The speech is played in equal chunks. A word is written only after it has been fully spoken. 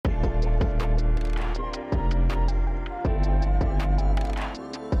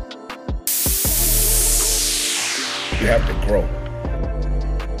You have to grow.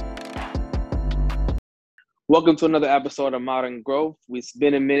 Welcome to another episode of Modern Growth. It's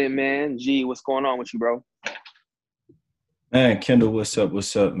been a minute, man. G, what's going on with you, bro? Man, Kendall, what's up?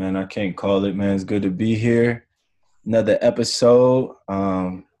 What's up, man? I can't call it, man. It's good to be here. Another episode.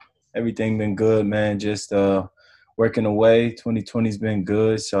 Everything been good, man. Just working away. 2020's been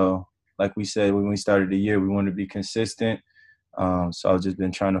good. So, like we said when we started the year, we wanted to be consistent. So I've just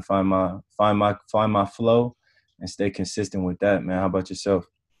been trying to find my flow and stay consistent with that, man. How about yourself?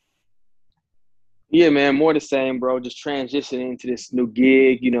 Yeah, man, more the same, bro. Just transitioning into this new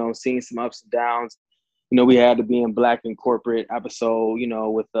gig, seeing some ups and downs. We had the Being Black in Corporate episode,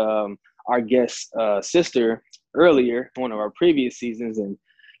 with our guest sister earlier, one of our previous seasons, and,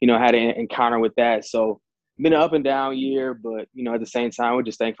 had an encounter with that. So been an up and down year, but, at the same time, we're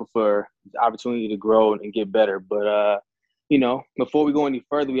just thankful for the opportunity to grow and get better. But, before we go any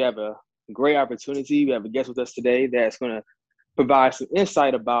further, we have a great opportunity. We have a guest with us today that's going to provide some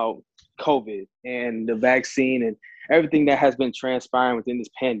insight about COVID and the vaccine and everything that has been transpiring within this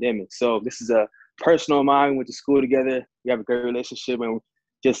pandemic. So this is a personal of mine. We went to school together. We have a great relationship, and we're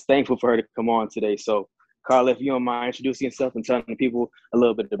just thankful for her to come on today. So, Carla, if you don't mind introducing yourself and telling people a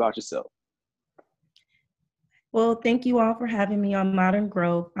little bit about yourself. Well, thank you all for having me on Modern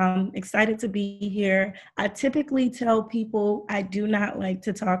Growth. I'm excited to be here. I typically tell people I do not like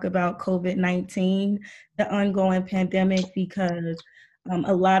to talk about COVID-19, the ongoing pandemic, because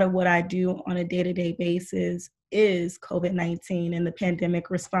a lot of what I do on a day-to-day basis is COVID-19 and the pandemic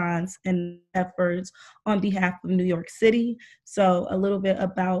response and efforts on behalf of New York City. So a little bit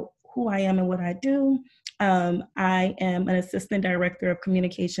about who I am and what I do. I am an assistant director of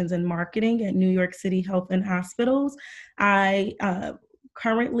communications and marketing at New York City Health and Hospitals. I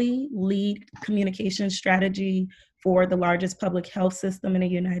currently lead communication strategy for the largest public health system in the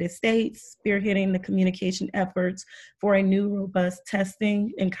United States, spearheading the communication efforts for a new robust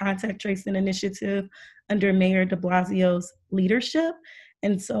testing and contact tracing initiative under Mayor de Blasio's leadership.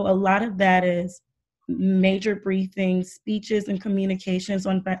 And so a lot of that is major briefings, speeches, and communications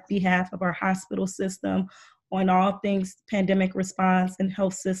on behalf of our hospital system on all things pandemic response and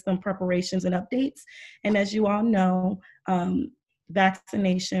health system preparations and updates. And as you all know,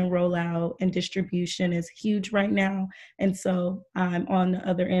 vaccination rollout and distribution is huge right now. And so I'm on the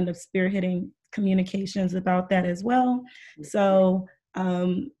other end of spearheading communications about that as well. So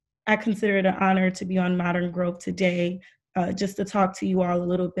I consider it an honor to be on Modern Growth today, just to talk to you all a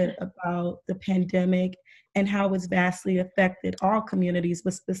little bit about the pandemic and how it's vastly affected all communities,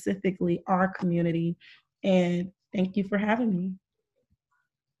 but specifically our community. And thank you for having me.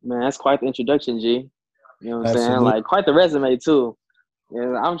 Man, that's quite the introduction, G. You know what I'm Absolutely. saying? Like, quite the resume, too.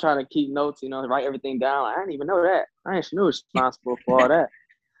 I'm trying to keep notes, write everything down. Like, I didn't even know that. I ain't knew responsible for all that.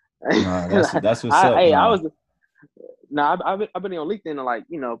 That's what's up. I've been on LinkedIn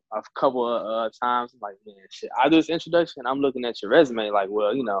a couple of times. Like, man, shit. I do this introduction. I'm looking at your resume. Like,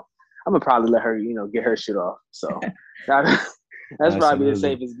 well, I'm gonna probably let her, get her shit off. So that's probably the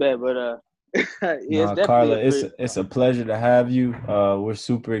safest bet. But it's Carla, it's a pleasure to have you. We're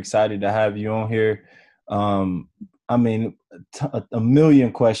super excited to have you on here. I mean, a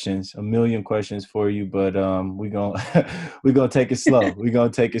million questions for you, but we're gonna take it slow. We're gonna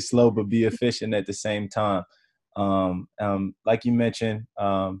take it slow, but be efficient at the same time. Like you mentioned,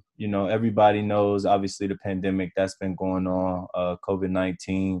 everybody knows obviously the pandemic that's been going on,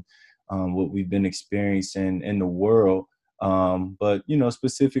 COVID-19, what we've been experiencing in the world, but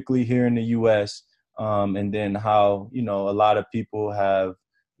specifically here in the U.S., and then how a lot of people have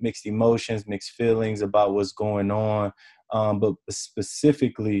mixed emotions, mixed feelings about what's going on, but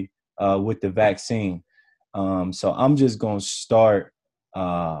specifically with the vaccine. So I'm just gonna start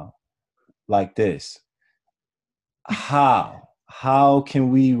like this. How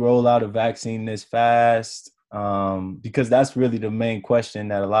can we roll out a vaccine this fast? Because that's really the main question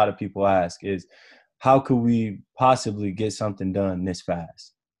that a lot of people ask is, how could we possibly get something done this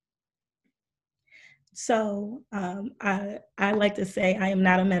fast? So I like to say I am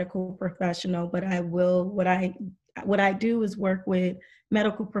not a medical professional, but I will. What I do is work with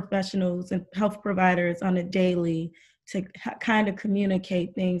medical professionals and health providers on a daily to kind of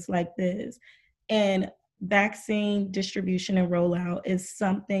communicate things like this. And vaccine distribution and rollout is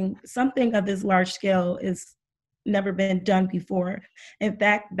something of this large scale is never been done before. In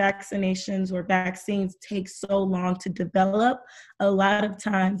fact, vaccinations or vaccines take so long to develop, a lot of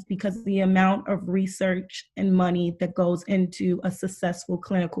times because of the amount of research and money that goes into a successful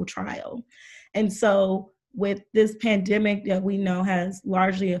clinical trial. And so with this pandemic that we know has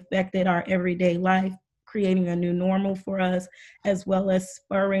largely affected our everyday life, creating a new normal for us, as well as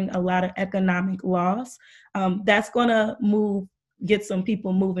spurring a lot of economic loss. That's going to get some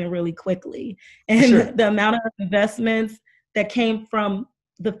people moving really quickly. And Sure. the amount of investments that came from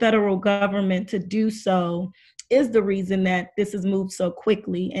the federal government to do so is the reason that this has moved so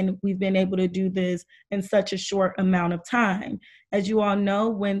quickly. And we've been able to do this in such a short amount of time. As you all know,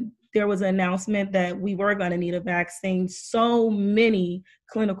 when there was an announcement that we were going to need a vaccine, so many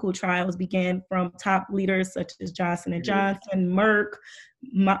clinical trials began from top leaders such as Johnson & Johnson, Merck,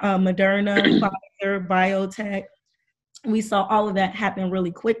 Moderna, Pfizer, BioNTech. We saw all of that happen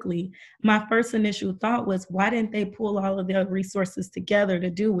really quickly. My first initial thought was, why didn't they pull all of their resources together to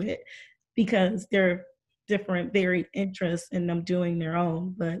do it? Because they're different, varied interests in them doing their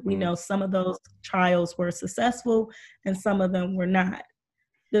own. But we know some of those trials were successful and some of them were not.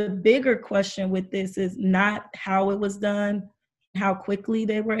 The bigger question with this is not how it was done, how quickly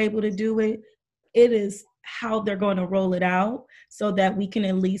they were able to do it. It is how they're going to roll it out so that we can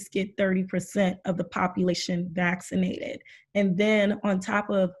at least get 30% of the population vaccinated. And then on top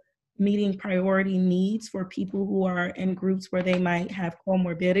of meeting priority needs for people who are in groups where they might have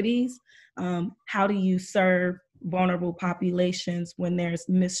comorbidities, how do you serve vulnerable populations when there's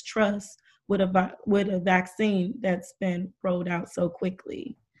mistrust with a vaccine that's been rolled out so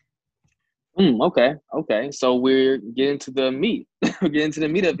quickly? Okay. So we're getting to the meat. We're getting to the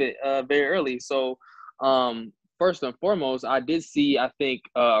meat of it very early. So first and foremost, I did see, I think,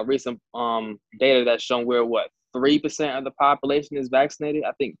 recent data that's shown where 3% of the population is vaccinated.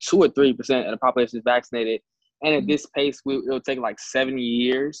 I think 2 or 3% of the population is vaccinated. And at this pace, it'll take like 7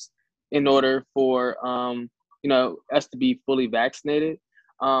 years in order for us to be fully vaccinated.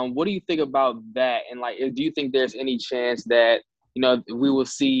 What do you think about that? And like, do you think there's any chance that we will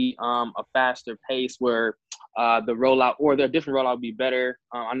see a faster pace where the rollout or the different rollout will be better?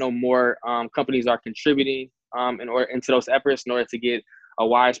 I know more companies are contributing into those efforts in order to get a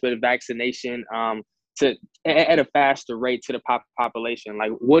widespread vaccination at a faster rate to the population.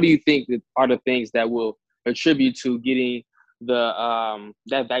 Like, what do you think are the things that will attribute to getting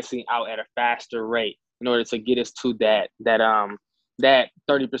that vaccine out at a faster rate in order to get us to that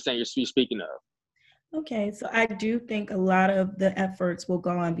 30% you're speaking of? Okay, so I do think a lot of the efforts will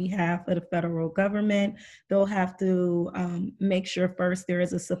go on behalf of the federal government. They'll have to make sure first there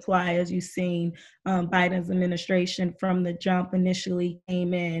is a supply. As you've seen, Biden's administration from the jump initially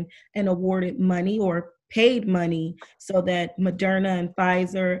came in and awarded money or paid money so that Moderna and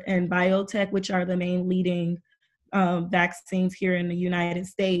Pfizer and BioNTech, which are the main leading vaccines here in the United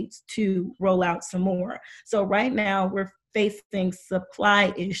States, to roll out some more. So right now we're facing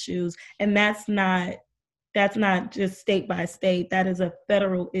supply issues, and that's not just state by state. That is a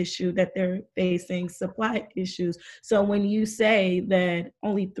federal issue that they're facing, supply issues. So when you say that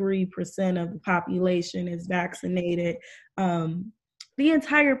only 3% of the population is vaccinated, the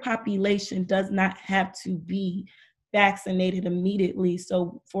entire population does not have to be vaccinated immediately.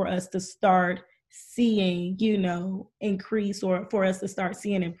 So for us to start seeing, increase, or for us to start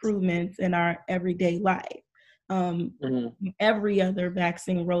seeing improvements in our everyday life. Every other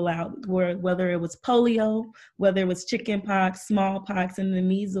vaccine rollout, whether it was polio, whether it was chickenpox, smallpox, and the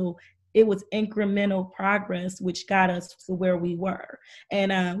measles, it was incremental progress, which got us to where we were.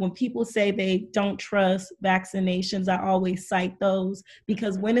 And when people say they don't trust vaccinations, I always cite those,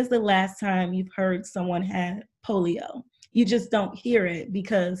 because when is the last time you've heard someone had polio? You just don't hear it,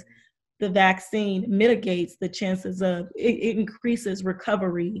 because the vaccine mitigates the chances of, it increases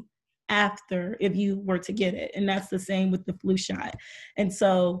recovery after if you were to get it. And that's the same with the flu shot. And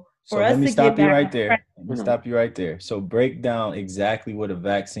so let me stop you right there. So break down exactly what a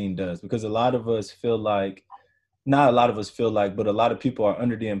vaccine does, because a lot of us feel like, not a lot of us feel like, but a lot of people are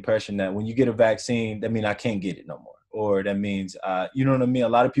under the impression that when you get a vaccine, that means I can't get it no more. Or that means, you know what I mean? A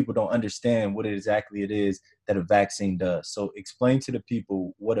lot of people don't understand what exactly it is that a vaccine does. So explain to the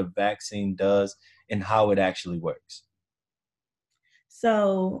people what a vaccine does and how it actually works.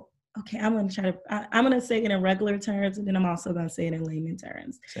 So, okay, I'm going to say it in regular terms, and then I'm also going to say it in layman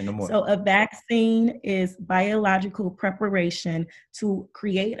terms. Say no more. So a vaccine is biological preparation to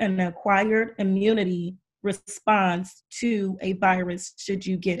create an acquired immunity response to a virus should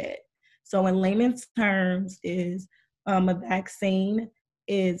you get it. So in layman's terms is a vaccine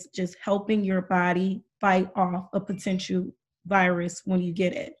is just helping your body fight off a potential virus when you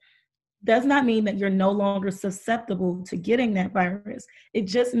get it. Does not mean that you're no longer susceptible to getting that virus. It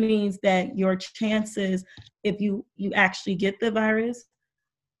just means that your chances, if you actually get the virus,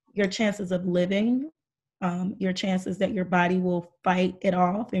 your chances of living, your chances that your body will fight it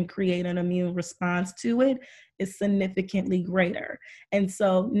off and create an immune response to it is significantly greater. And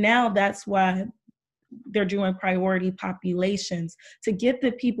so now that's why they're doing priority populations to get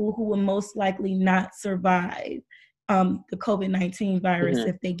the people who will most likely not survive the COVID-19 virus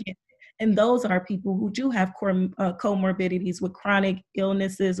if they get it. And those are people who do have comorbidities with chronic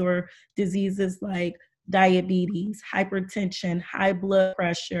illnesses or diseases like diabetes, hypertension, high blood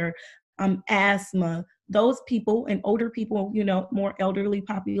pressure, asthma. Those people and older people, more elderly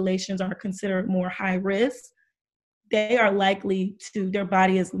populations are considered more high risk. They are likely their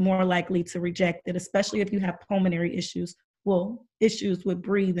body is more likely to reject it, especially if you have pulmonary issues. Well, issues with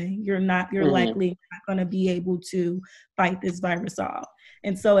breathing. You're likely not going to be able to fight this virus off.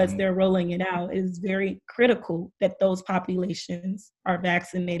 And so as they're rolling it out, it is very critical that those populations are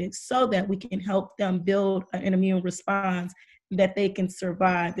vaccinated so that we can help them build an immune response that they can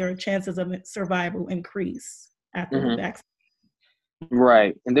survive. Their chances of survival increase after the vaccine.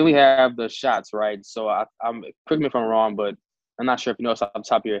 Right. And then we have the shots, right? So I'm correct me if I'm wrong, but I'm not sure if you know off the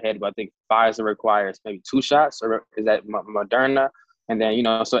top of your head, but I think Pfizer requires maybe 2 shots, or is that Moderna? And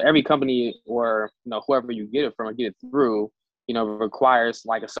then, so every company or, whoever you get it from or get it through, requires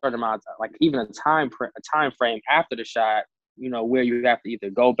like a certain amount, like even a time frame after the shot, where you have to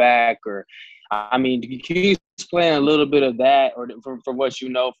either go back or, can you explain a little bit of that or from what you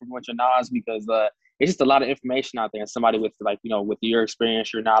know, from what your knowledge, because it's just a lot of information out there, and somebody with with your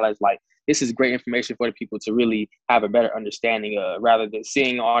experience, your knowledge, this is great information for the people to really have a better understanding of, rather than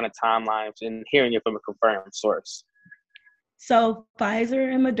seeing on a timeline and hearing it from a confirmed source. So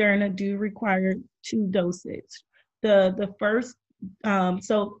Pfizer and Moderna do require 2 doses. The first,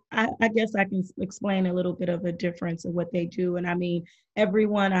 so I guess I can explain a little bit of a difference of what they do. And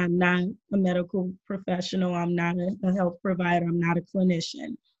everyone, I'm not a medical professional, I'm not a health provider, I'm not a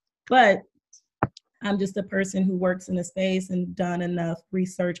clinician, but I'm just a person who works in the space and done enough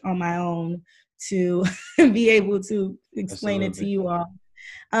research on my own to be able to explain it to you all.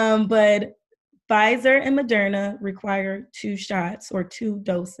 But Pfizer and Moderna require 2 shots or 2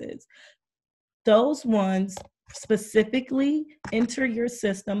 doses. Those ones specifically enter your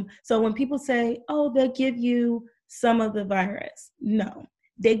system. So when people say, oh, they give you some of the virus, no,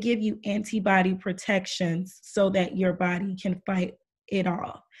 they give you antibody protections so that your body can fight it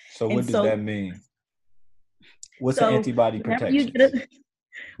off. So what does that mean? What's the antibody protection?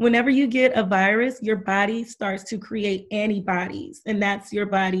 Whenever you get a virus, your body starts to create antibodies, and that's your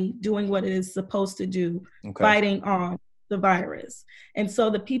body doing what it is supposed to do, fighting off the virus. And so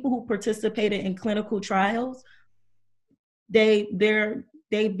the people who participated in clinical trials, they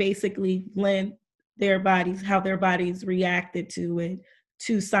basically lend their bodies, how their bodies reacted to it,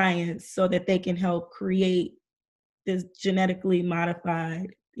 to science, so that they can help create this genetically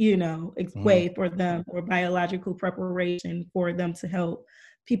modified way for them, or biological preparation for them to help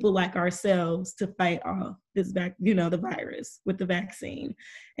people like ourselves to fight off this the virus with the vaccine.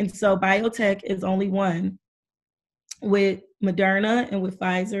 And so biotech is only one. With Moderna and with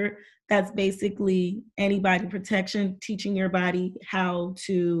Pfizer, that's basically antibody protection, teaching your body how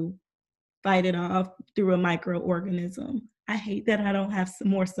to fight it off through a microorganism. I hate that I don't have some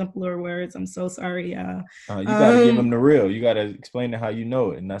more simpler words. I'm so sorry, y'all. You got to give them the real. You got to explain it how you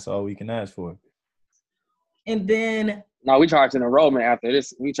know it, and that's all we can ask for. And then... No, we charge an enrollment after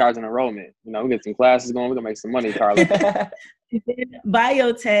this. We charge an enrollment. We get some classes going. We're going to make some money, Carla.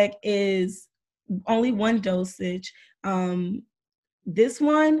 Biotech is only 1 dosage. This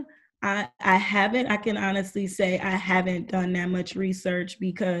one, I can honestly say I haven't done that much research,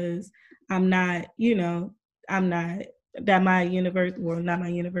 because I'm not that my university, well, not my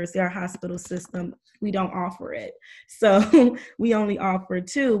university, our hospital system, we don't offer it. So we only offer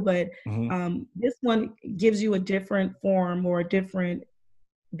 2, but this one gives you a different form or a different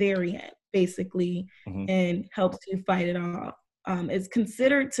variant, basically, and helps you fight it off. It's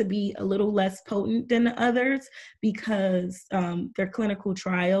considered to be a little less potent than the others because their clinical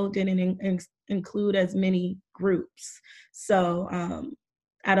trial didn't include as many groups. So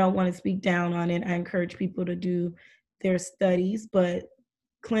I don't want to speak down on it. I encourage people to do their studies, but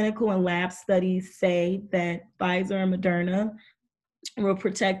clinical and lab studies say that Pfizer and Moderna will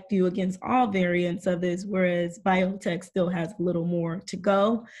protect you against all variants of this, whereas biotech still has a little more to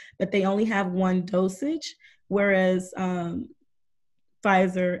go, but they only have 1 dosage, whereas Pfizer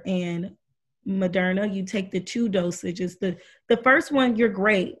and Moderna, you take the 2 dosages. The first one, you're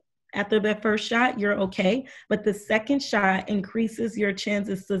great. After the first shot, you're okay. But the second shot increases your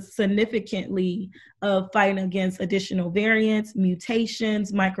chances significantly of fighting against additional variants,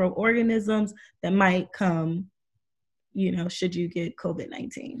 mutations, microorganisms that might come, should you get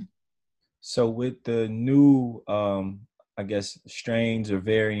COVID-19. So with the new, strains or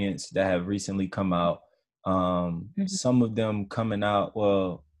variants that have recently come out, some of them coming out,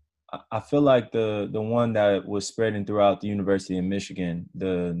 I feel like the one that was spreading throughout the University of Michigan,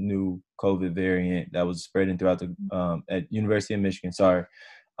 the new COVID variant that was spreading throughout the at University of Michigan,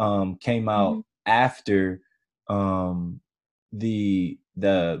 came out after the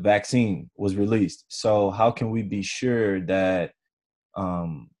vaccine was released. So how can we be sure that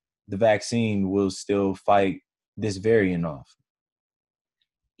the vaccine will still fight this variant off?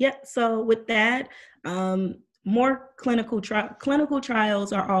 Yeah, so with that, more clinical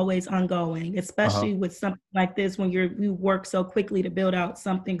trials are always ongoing, especially with something like this when you work so quickly to build out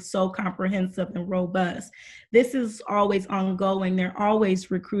something so comprehensive and robust. This is always ongoing. They're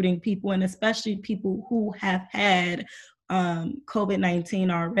always recruiting people, and especially people who have had COVID-19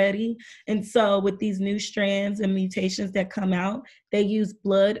 already. And so with these new strands and mutations that come out, they use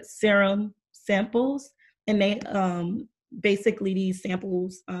blood serum samples, and they basically these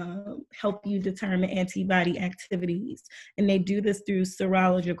samples help you determine antibody activities, and they do this through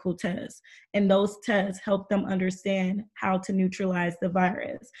serological tests, and those tests help them understand how to neutralize the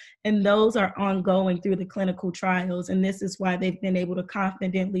virus, and those are ongoing through the clinical trials. And this is why they've been able to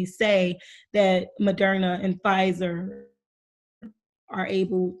confidently say that Moderna and Pfizer are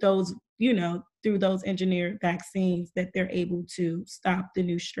able, those, through those engineered vaccines, that they're able to stop the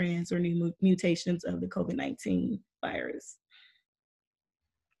new strands or new mutations of the COVID-19 virus.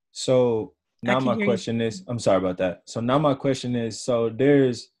 So now my question is, I'm sorry about that. So now my question is, so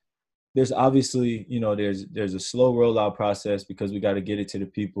there's obviously, there's a slow rollout process because we got to get it to the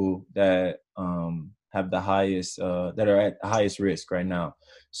people that have the highest, that are at the highest risk right now.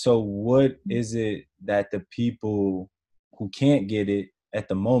 So what is it that the people who can't get it at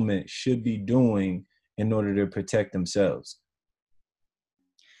the moment should be doing in order to protect themselves?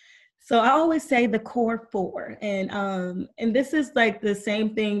 So I always say the core four, and this is like the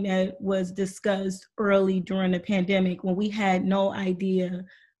same thing that was discussed early during the pandemic when we had no idea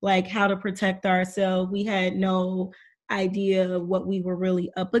like how to protect ourselves. We had no idea what we were really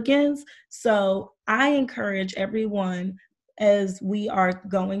up against. So I encourage everyone, as we are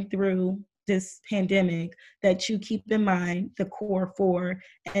going through this pandemic, that you keep in mind the core four,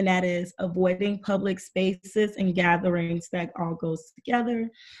 and that is avoiding public spaces and gatherings. That all goes together.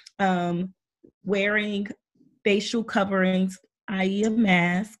 Wearing facial coverings, i.e. a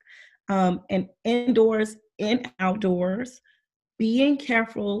mask, and indoors and outdoors. Being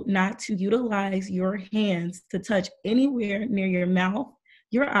careful not to utilize your hands to touch anywhere near your mouth,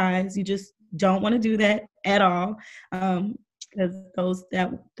 your eyes. You just don't want to do that at all. Because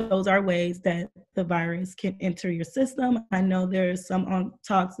those are ways that the virus can enter your system. I know there's some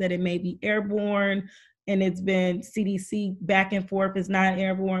talks that it may be airborne, and it's been CDC back and forth. It's not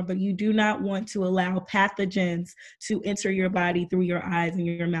airborne, but you do not want to allow pathogens to enter your body through your eyes and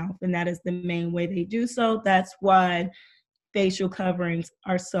your mouth, and that is the main way they do so. That's why facial coverings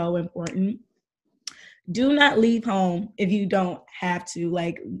are so important. Do not leave home if you don't have to.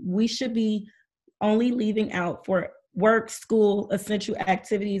 Like, we should be only leaving out for work, school, essential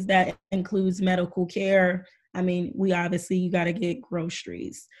activities. That includes medical care. I mean, you got to get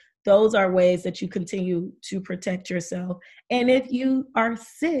groceries. Those are ways that you continue to protect yourself. And if you are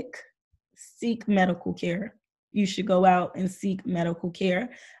sick, seek medical care. You should go out and seek medical care.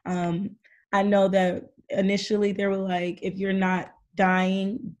 I know that initially they were like, if you're not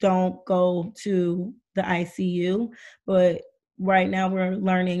dying, don't go to the ICU. But right now we're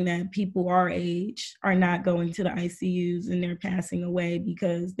learning that people our age are not going to the ICUs, and they're passing away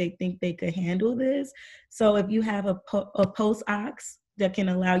because they think they could handle this. So if you have a post-ox that can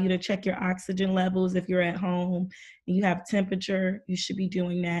allow you to check your oxygen levels if you're at home and you have temperature, you should be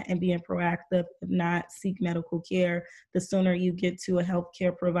doing that and being proactive. If not, seek medical care. The sooner you get to a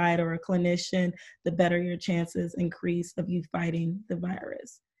healthcare provider or a clinician, the better your chances increase of you fighting the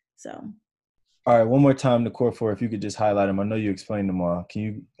virus. So. All right, one more time, the core four, if you could just highlight them. I know you explained them all. Can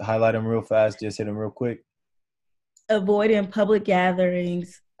you highlight them real fast? Just hit them real quick. Avoiding public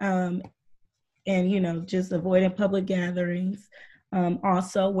gatherings, and, just avoiding public gatherings.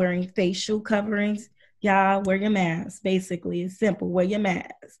 Also wearing facial coverings. Y'all wear your mask. Basically, it's simple. Wear your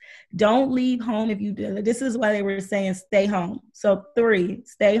mask. Don't leave home if you do. This is why they were saying stay home. So 3,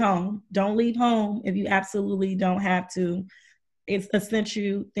 stay home. Don't leave home if you absolutely don't have to. It's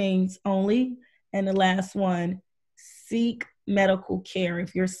essential things only. And the last one, seek medical care.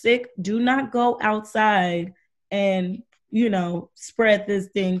 If you're sick, do not go outside and, spread this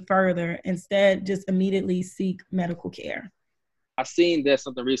thing further. Instead, just immediately seek medical care. I've seen that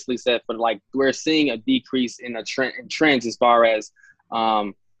something recently said, but like we're seeing a decrease in trends as far as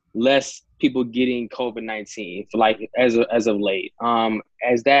less people getting COVID-19, like as of late.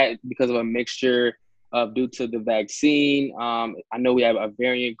 As that because of a mixture due to the vaccine. I know we have a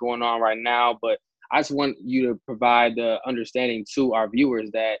variant going on right now, but I just want you to provide the understanding to our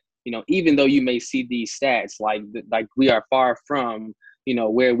viewers that, even though you may see these stats, like we are far from,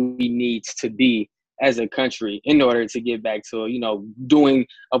 where we need to be as a country in order to get back to,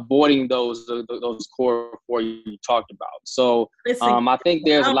 avoiding those core four you talked about. So Listen, I think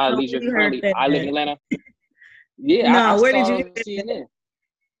there's a I lot don't of know leisure where you heard currently. that I live in at. Atlanta. Yeah, I No, where did saw it you on hear that? CNN.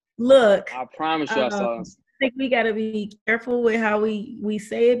 Look, I promise you I saw it. I think we got to be careful with how we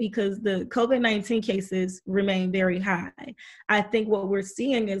say it, because the COVID-19 cases remain very high. I think what we're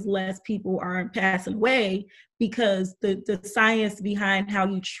seeing is less people are passing away because the science behind how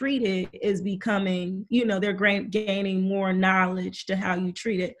you treat it is becoming, they're gaining more knowledge to how you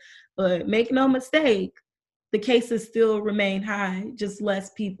treat it. But make no mistake, the cases still remain high, just less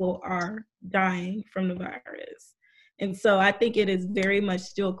people are dying from the virus. And so I think it is very much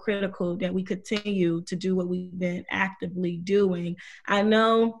still critical that we continue to do what we've been actively doing. I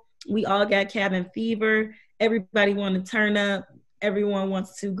know we all got cabin fever. Everybody wants to turn up. Everyone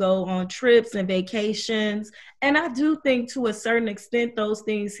wants to go on trips and vacations. And I do think to a certain extent, those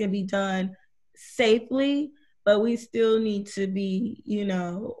things can be done safely, but we still need to be,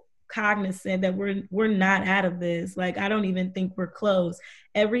 cognizant that we're not out of this. Like, I don't even think we're close.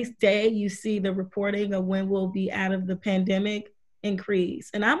 Every day you see the reporting of when we'll be out of the pandemic increase.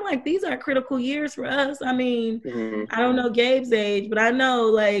 And I'm like, these are critical years for us. I mean, I don't know Gabe's age, but I know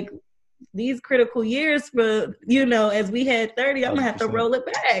like these critical years for, as we had 30, I'm gonna have to roll it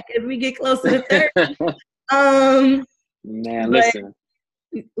back as we get closer to 30. Man, listen.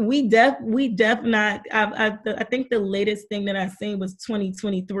 We not. I think the latest thing that I seen was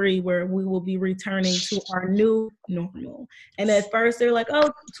 2023, where we will be returning to our new normal. And at first they're like, oh,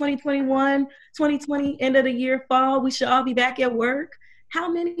 2021, 2020, end of the year, fall, we should all be back at work. How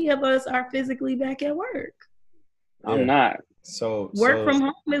many of us are physically back at work? I'm not. So work from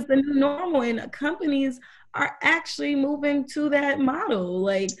home is the new normal, and companies are actually moving to that model,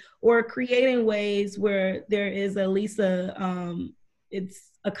 like, or creating ways where there is at least it's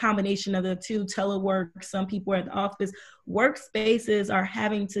a combination of the two, telework, some people are at the office. Workspaces are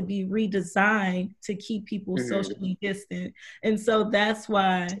having to be redesigned to keep people socially distant. And so that's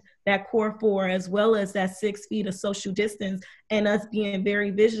why that core four, as well as that 6 feet of social distance, and us being very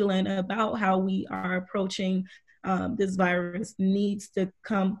vigilant about how we are approaching this virus, needs to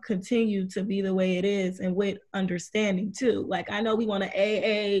continue to be the way it is, and with understanding too. Like, I know we want to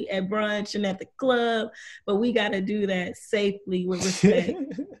AA at brunch and at the club, but we got to do that safely with respect.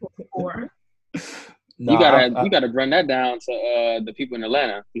 You gotta bring that down to the people in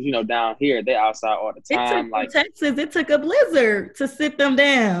Atlanta, because down here they outside all the time. Texas, it took a blizzard to sit them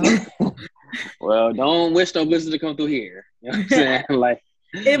down. Well, don't wish no blizzard to come through here. You know what I'm saying? Like,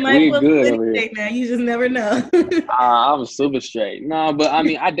 it might be good over here. Now you just never know. I'm super straight. No, but I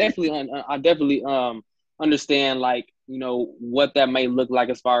mean, I definitely understand, like, what that may look like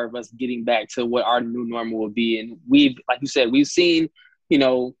as far as us getting back to what our new normal will be. And we've, like you said, we've seen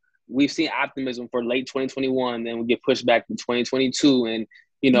optimism for late 2021, then we get pushed back to 2022. And,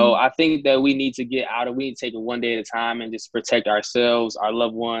 I think that we need to take it one day at a time and just protect ourselves, our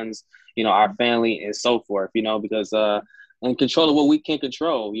loved ones, our family, and so forth, because, and control what we can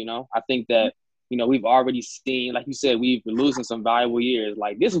control. I think that, we've already seen, like you said, we've been losing some valuable years.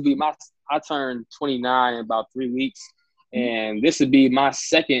 Like, this will be I turned 29 in about 3 weeks, and this would be my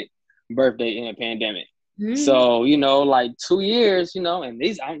second birthday in a pandemic. So, like 2 years, and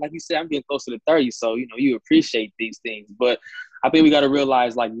like you said, I'm getting closer to 30. So, you appreciate these things. But I think we got to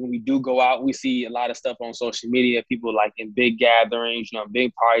realize, like, when we do go out, we see a lot of stuff on social media, people like in big gatherings,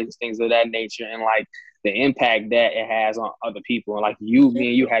 big parties, things of that nature. And like the impact that it has on other people. And like me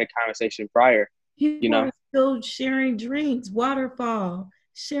and you had a conversation prior, people are still sharing drinks, waterfall,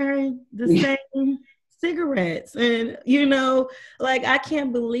 sharing the same cigarettes. And, like, I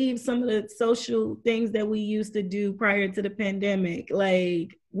can't believe some of the social things that we used to do prior to the pandemic.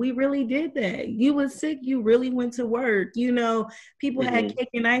 Like, we really did that. You was sick, you really went to work. People had cake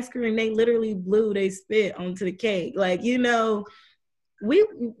and ice cream. They literally blew they spit onto the cake. Like, we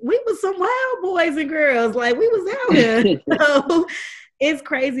was some wild boys and girls. Like, we was out here. So it's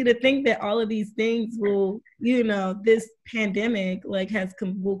crazy to think that all of these things will, this pandemic like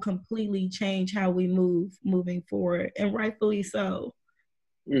will completely change how we moving forward, and rightfully so.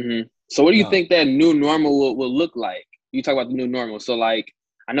 So what do you think that new normal will look like? You talk about the new normal. So like,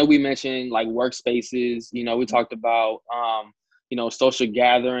 I know we mentioned like workspaces, we talked about, social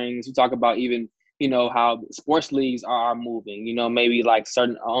gatherings. We talk about even, how sports leagues are moving, maybe like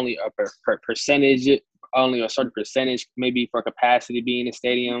only a certain percentage, maybe for capacity being in the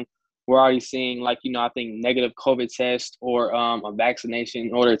stadium, we're already seeing, like, I think negative COVID test or a vaccination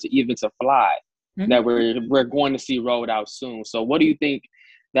in order to even to fly that we're going to see rolled out soon. So what do you think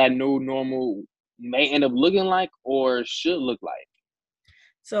that new normal may end up looking like or should look like?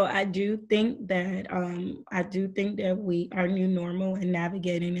 So I do think that our new normal and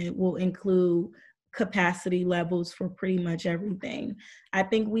navigating it will include capacity levels for pretty much everything. I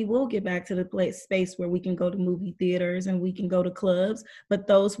think we will get back to the space where we can go to movie theaters and we can go to clubs, but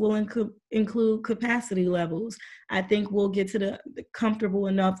those will include capacity levels. I think we'll get to the comfortable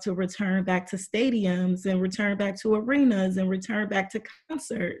enough to return back to stadiums and return back to arenas and return back to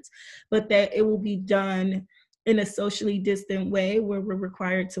concerts, but that it will be done in a socially distant way where we're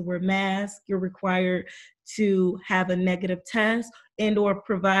required to wear masks, you're required to have a negative test and or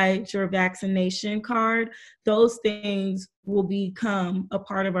provide your vaccination card. Those things will become a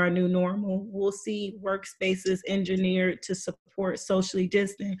part of our new normal. We'll see workspaces engineered to support socially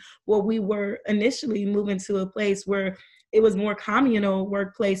distant. Well, we were initially moving to a place where it was more communal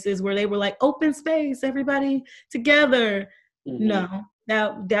workplaces where they were like open space, everybody together. Mm-hmm. No,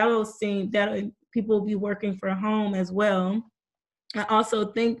 that'll people will be working from home as well. I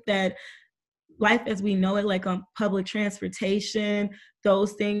also think that life as we know it, like on public transportation,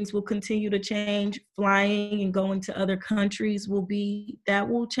 those things will continue to change. Flying and going to other countries will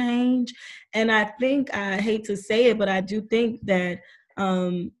change. And I hate to say it, but I do think that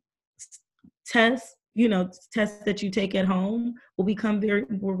tests that you take at home will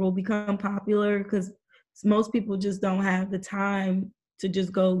become popular because most people just don't have the time to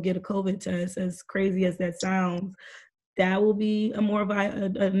just go get a COVID test, as crazy as that sounds. That will be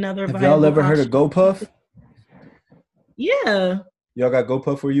another. Have y'all ever heard of GoPuff? Yeah. Y'all got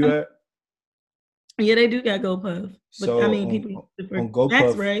GoPuff where you at? Yeah, they do got GoPuff. But so I mean, people on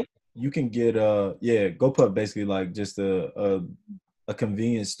GoPuff, right? You can get GoPuff basically like just a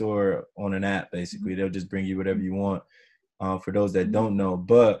convenience store on an app. Basically, they'll just bring you whatever you want. For those that don't know,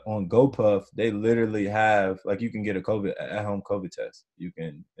 but on GoPuff, they literally have, like, you can get a at-home COVID test.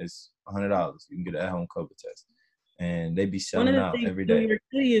 It's $100. You can get an at-home COVID test, and they be selling out every day. New York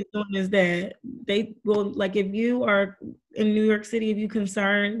City is doing is that they will, like, if you are in New York City, if you're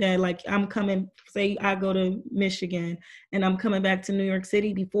concerned that, like, I'm coming, say I go to Michigan and I'm coming back to New York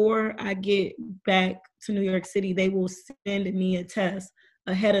City, before I get back to New York City, they will send me a test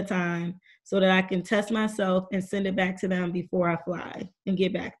ahead of time so that I can test myself and send it back to them before I fly and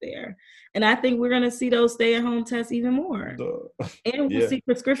get back there. And I think we're going to see those stay-at-home tests even more. And we'll see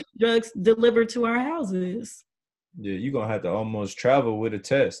prescription drugs delivered to our houses. Yeah, you're going to have to almost travel with a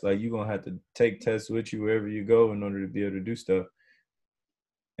test. Like, you're going to have to take tests with you wherever you go in order to be able to do stuff.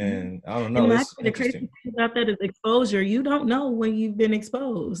 And I don't know. And the crazy thing about that is exposure. You don't know when you've been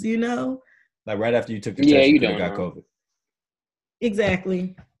exposed, you know? Like, right after you took the test, you could have got COVID.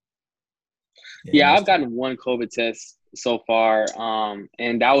 Exactly. Yeah, I've gotten one COVID test so far,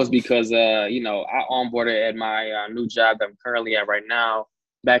 and that was because I onboarded at my new job that I'm currently at right now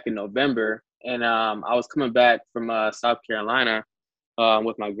back in November, and I was coming back from South Carolina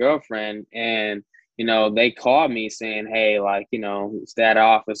with my girlfriend, and they called me saying, hey, like, stay at the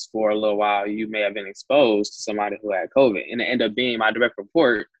office for a little while. You may have been exposed to somebody who had COVID, and it ended up being my direct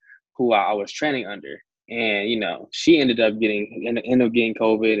report who I was training under. And, she ended up getting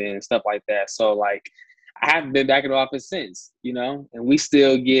COVID and stuff like that. So, like, I haven't been back in the office since, and we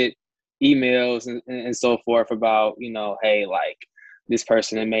still get emails and so forth about, hey, like, this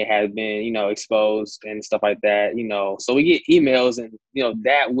person may have been, exposed and stuff like that, So we get emails and,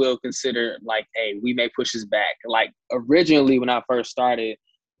 that will consider, like, hey, we may push this back. Like, originally when I first started,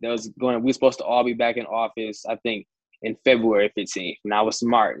 we were supposed to all be back in office, I think, in February 15th. Now it's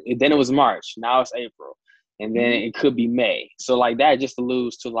March. Then it was March. Now it's April. And then it could be May. So, like, that just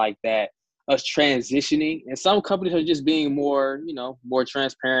alludes to, like, that us transitioning. And some companies are just being more, more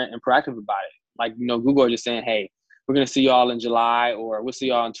transparent and proactive about it. Like, Google are just saying, hey, we're going to see y'all in July, or we'll see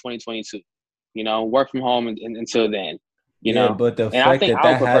y'all in 2022. Work from home until then. But the effect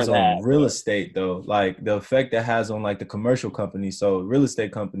that has on real estate, though, like the effect that has on, like, the commercial companies, so real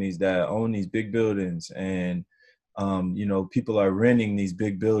estate companies that own these big buildings and, people are renting these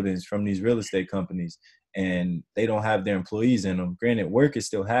big buildings from these real estate companies and they don't have their employees in them. Granted, work is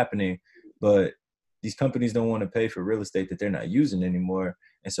still happening, but these companies don't want to pay for real estate that they're not using anymore.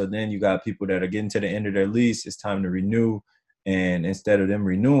 And so then you got people that are getting to the end of their lease. It's time to renew. And instead of them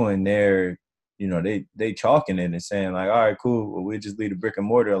renewing, they're, they chalking it and saying, like, all right, cool, well, we'll just leave the brick and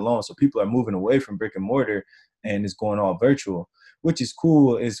mortar alone. So people are moving away from brick and mortar and it's going all virtual, which is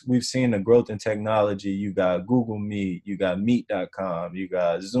cool, is we've seen the growth in technology. You got Google Meet, you got Meet.com, you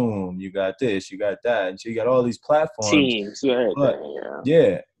got Zoom, you got this, you got that. And so you got all these platforms. Teams, right? But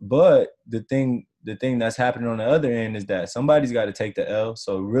but the thing that's happening on the other end is that somebody's got to take the L.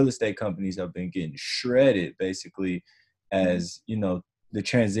 So real estate companies have been getting shredded basically as, you know, the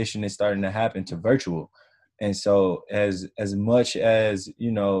transition is starting to happen to virtual. And so as much as,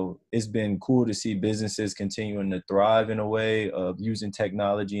 you know, it's been cool to see businesses continuing to thrive in a way of using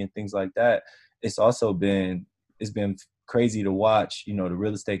technology and things like that, it's been crazy to watch, you know, the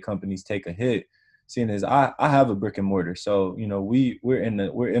real estate companies take a hit. Seeing as I have a brick and mortar. So, you know, we're in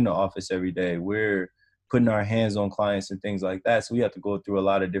the office every day. We're putting our hands on clients and things like that. So we have to go through a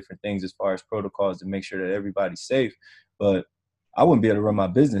lot of different things as far as protocols to make sure that everybody's safe. But I wouldn't be able to run my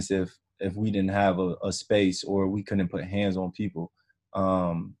business if we didn't have a space or we couldn't put hands on people.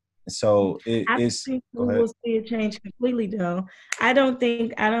 So I think we will see a change completely though. I don't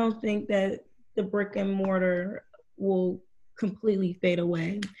think that the brick and mortar will completely fade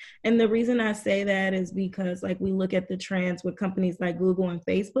away. And the reason I say that is because like we look at the trends with companies like Google and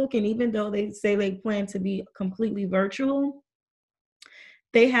Facebook, and even though they say they plan to be completely virtual,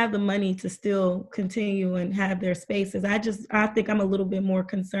 they have the money to still continue and have their spaces. I think I'm a little bit more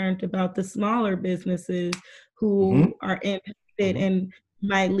concerned about the smaller businesses who are impacted and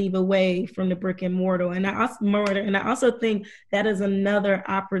might leave away from the brick and mortar. And I also think that is another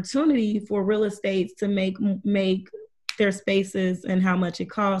opportunity for real estate to make their spaces and how much it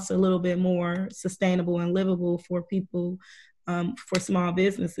costs a little bit more sustainable and livable for people. For small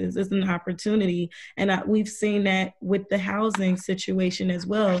businesses, it's an opportunity. And we've seen that with the housing situation as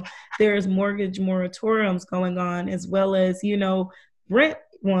well. There's mortgage moratoriums going on, as well as, you know, rent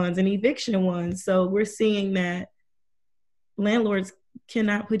ones and eviction ones. So we're seeing that landlords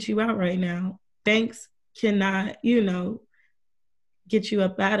cannot put you out right now. Banks cannot, you know, get you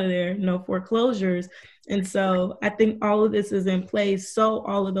up out of there, no foreclosures. And so I think all of this is in place so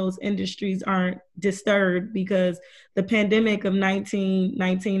all of those industries aren't disturbed, because the pandemic of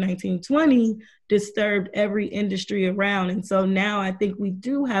 1920 disturbed every industry around. And so now I think we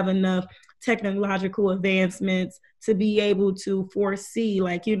do have enough technological advancements to be able to foresee,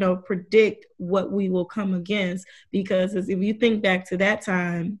 like, you know, predict what we will come against. Because if you think back to that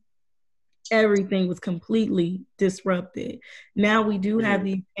time, everything was completely disrupted. Now we do have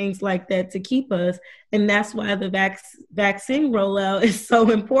these things like that to keep us. And that's why the vaccine rollout is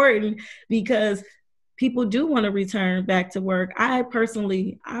so important, because people do want to return back to work. I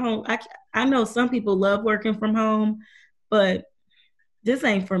know some people love working from home, but this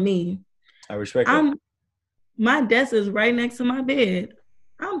ain't for me. I respect it. My desk is right next to my bed.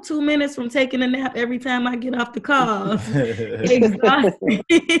 I'm 2 minutes from taking a nap every time I get off the call. Exhausted.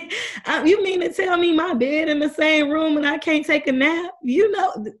 You mean to tell me my bed in the same room and I can't take a nap? You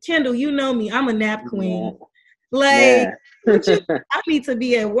know, Kendall, you know me. I'm a nap queen. Like, I need to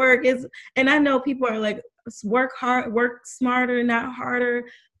be at work. And I know people are like, work hard, work smarter, not harder.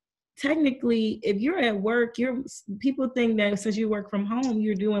 Technically, if you're at work, people think that since you work from home,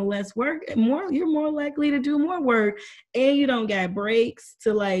 you're doing less work. You're more likely to do more work, and you don't get breaks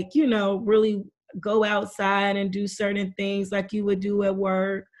to, like, you know, really go outside and do certain things like you would do at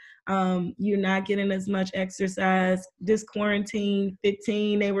work. You're not getting as much exercise. This quarantine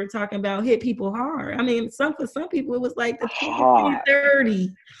 15, they were talking about, hit people hard. I mean, for some people, it was like the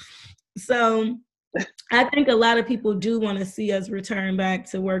 30. So I think a lot of people do want to see us return back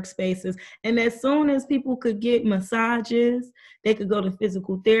to workspaces. And as soon as people could get massages, they could go to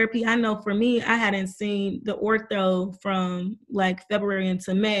physical therapy. I know for me, I hadn't seen the ortho from like February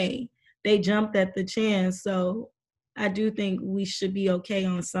into May. They jumped at the chance. So I do think we should be okay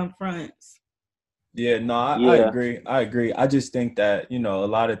on some fronts. Yeah, no, I agree. I just think that, you know, a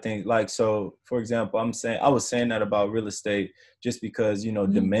lot of things, like, so for example, I was saying that about real estate just because, you know,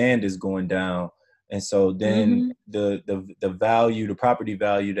 demand is going down. And so then the value, the property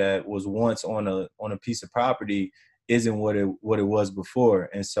value that was once on a piece of property isn't what it was before.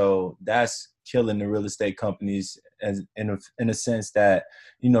 And so that's killing the real estate companies as in a sense that,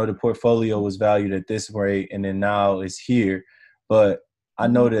 you know, the portfolio was valued at this rate and then now it's here. But I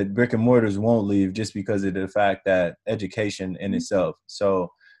know that brick and mortars won't leave just because of the fact that education in itself.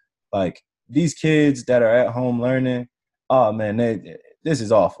 So like these kids that are at home learning, oh man, this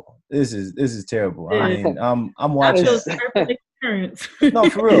is awful. This is terrible. I mean, I'm watching. No,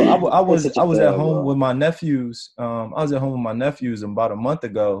 for real. I was at home with my nephews. I was at home with my nephews about a month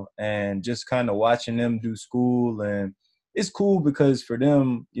ago, and just kind of watching them do school. And it's cool because for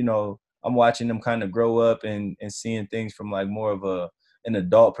them, you know, I'm watching them kind of grow up and seeing things from like more of an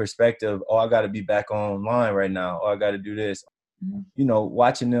adult perspective. Oh, I got to be back online right now. Oh, I got to do this. you know,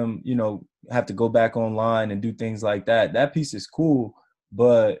 watching them, you know, have to go back online and do things like that. That piece is cool,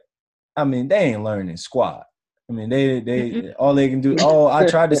 but I mean, they ain't learning squat. I mean, they all they can do. Oh, I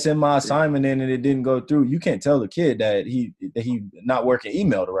tried to send my assignment in and it didn't go through. You can't tell the kid that he not working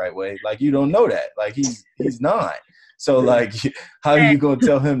email the right way. Like, you don't know that. Like, he's 9. So like, how are you gonna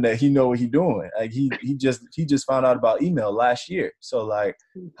tell him that he know what he doing? Like, he just found out about email last year. So like,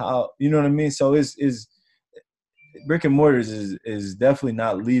 how, you know what I mean? So it's brick and mortars is definitely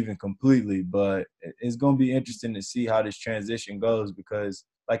not leaving completely, but it's gonna be interesting to see how this transition goes, because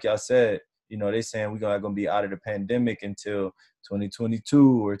like y'all said, you know, they saying we're not gonna be out of the pandemic until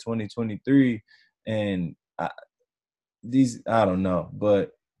 2022 or 2023, and I don't know.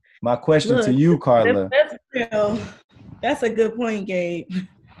 But my question to you, Carla, that's real. That's a good point, Gabe.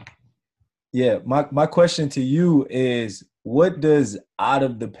 yeah, my question to you is, what does out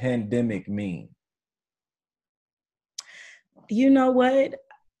of the pandemic mean? You know what?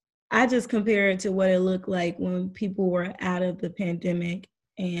 I just compare it to what it looked like when people were out of the pandemic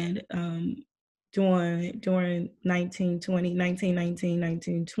and during 1920, 1919,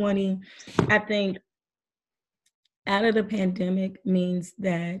 1920. I think out of the pandemic means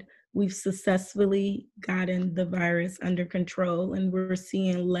that we've successfully gotten the virus under control and we're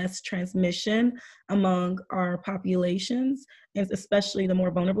seeing less transmission among our populations, and especially the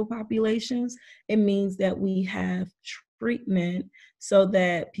more vulnerable populations. It means that we have treatment so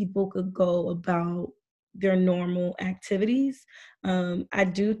that people could go about their normal activities. I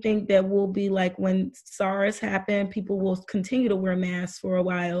do think that will be like when SARS happened, people will continue to wear masks for a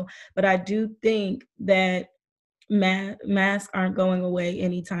while, but I do think that masks aren't going away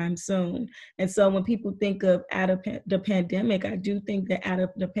anytime soon. And so when people think of out of the pandemic, I do think that out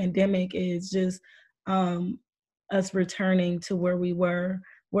of the pandemic is just us returning to where we were,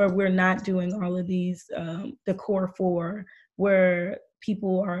 where we're not doing all of these, the core 4, where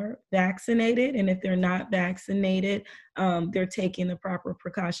people are vaccinated. And if they're not vaccinated, they're taking the proper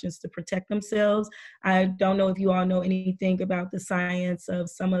precautions to protect themselves. I don't know if you all know anything about the science of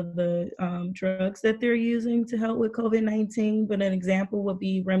some of the drugs that they're using to help with COVID-19, but an example would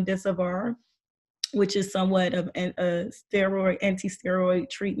be remdesivir, which is somewhat of a anti-steroid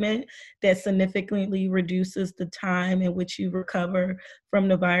treatment that significantly reduces the time in which you recover from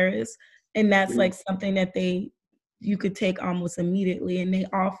the virus. And that's like something that you could take almost immediately, and they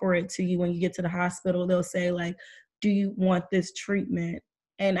offer it to you when you get to the hospital. They'll say like, do you want this treatment?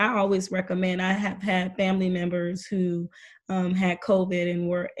 And I always recommend, I have had family members who had COVID and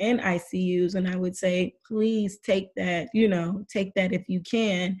were in ICUs, and I would say, please take that, take that if you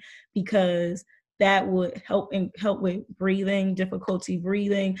can, because that would help with breathing, difficulty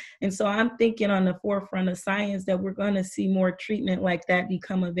breathing. And so I'm thinking on the forefront of science that we're going to see more treatment like that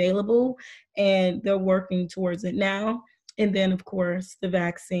become available, and they're working towards it now. And then, of course, the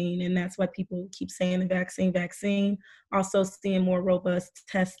vaccine, and that's why people keep saying the vaccine. Also seeing more robust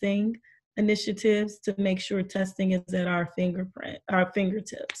testing initiatives to make sure testing is at our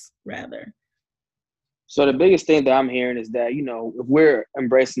fingertips, rather. So the biggest thing that I'm hearing is that, if we're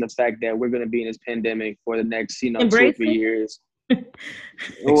embracing the fact that we're going to be in this pandemic for the next, 2 or 3 years.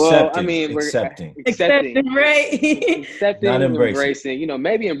 Well, I mean, we're accepting, right? Accepting, not embracing,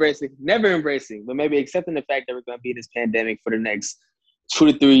 maybe embracing, never embracing, but maybe accepting the fact that we're going to be in this pandemic for the next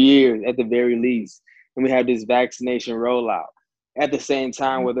 2 to 3 years at the very least. And we have this vaccination rollout at the same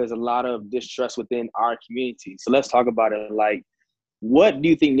time where there's a lot of distrust within our community. So let's talk about it. Like, what do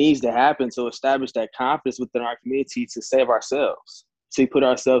you think needs to happen to establish that confidence within our community to save ourselves, to put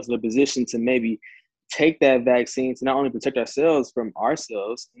ourselves in a position to maybe take that vaccine to not only protect ourselves from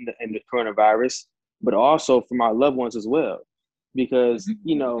ourselves in the coronavirus, but also from our loved ones as well? Because,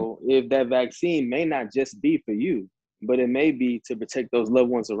 if that vaccine may not just be for you, but it may be to protect those loved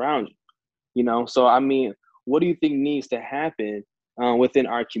ones around you, So, I mean, what do you think needs to happen within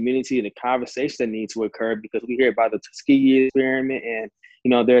our community, and the conversations that need to occur? Because we hear about the Tuskegee experiment, and,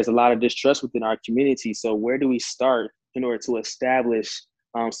 there's a lot of distrust within our community. So where do we start in order to establish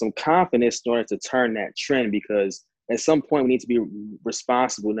some confidence in order to turn that trend? Because at some point we need to be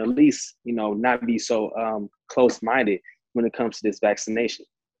responsible and at least, not be so close-minded when it comes to this vaccination.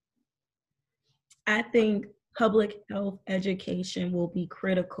 I think public health education will be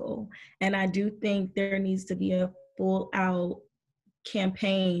critical. And I do think there needs to be a full-out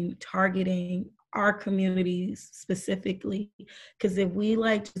campaign targeting our communities specifically. Because if we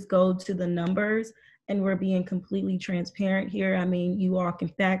just go to the numbers, and we're being completely transparent here. I mean, you all can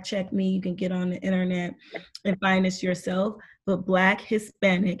fact check me. You can get on the internet and find this yourself. But Black,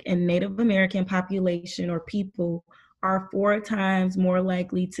 Hispanic, and Native American population or people are 4 times more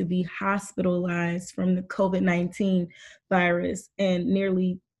likely to be hospitalized from the COVID-19 virus and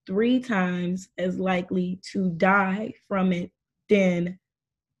nearly 3 times as likely to die from it than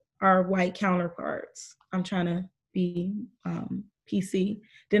our white counterparts. I'm trying to be PC,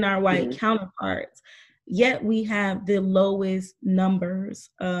 than our white counterparts. Yet we have the lowest numbers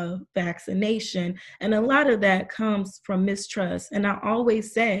of vaccination. And a lot of that comes from mistrust. And I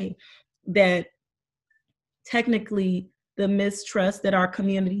always say that technically the mistrust that our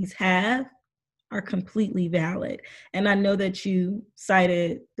communities have are completely valid. And I know that you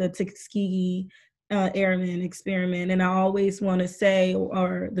cited the Tuskegee Airmen experiment, and I always want to say,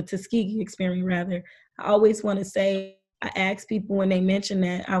 or the Tuskegee experiment rather, I always want to say, I ask people when they mention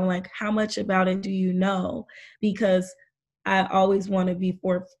that, I'm like, how much about it do you know? Because I always want to be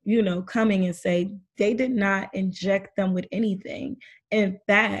coming and say, they did not inject them with anything. In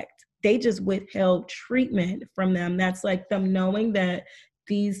fact, they just withheld treatment from them. That's like them knowing that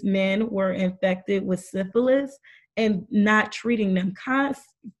these men were infected with syphilis and not treating them,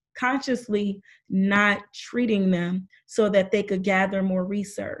 consciously not treating them so that they could gather more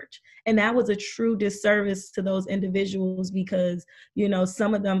research. And that was a true disservice to those individuals because,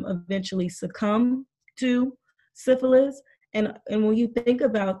 some of them eventually succumbed to syphilis. And when you think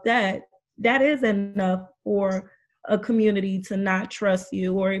about that, that is enough for a community to not trust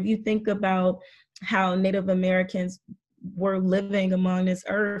you. Or if you think about how Native Americans were living among this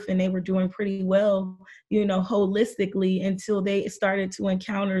earth and they were doing pretty well, holistically, until they started to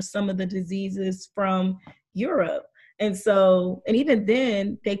encounter some of the diseases from Europe. And even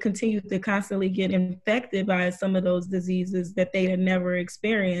then, they continued to constantly get infected by some of those diseases that they had never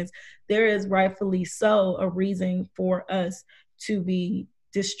experienced. There is rightfully so a reason for us to be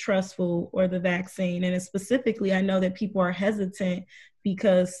distrustful or the vaccine. And specifically, I know that people are hesitant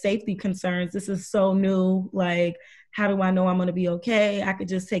because safety concerns. This is so new. Like, how do I know I'm going to be okay? I could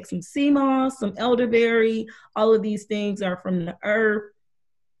just take some sea moss, some elderberry. All of these things are from the earth.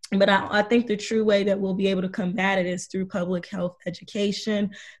 But I think the true way that we'll be able to combat it is through public health education.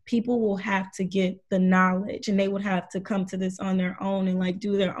 People will have to get the knowledge, and they would have to come to this on their own and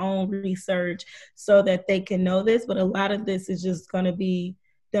do their own research so that they can know this. But a lot of this is just going to be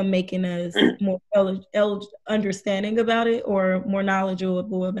them making us more understanding about it or more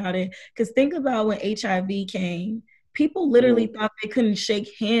knowledgeable about it. Because think about when HIV came. People literally thought they couldn't shake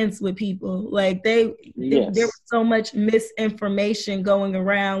hands with people. Like there was so much misinformation going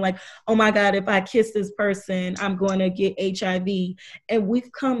around. Like, oh my God, if I kiss this person, I'm going to get HIV. And we've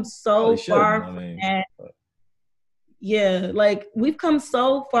come so far from that. Yeah, we've come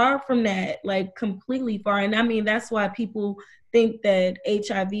so far from that, completely far. And I mean, that's why people think that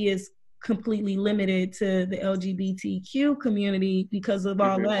HIV is completely limited to the LGBTQ community because of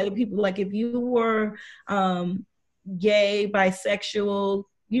all that. People if you were gay, bisexual,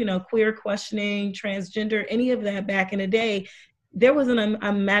 queer questioning, transgender, any of that back in the day, there was an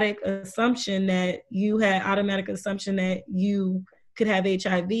automatic assumption that you could have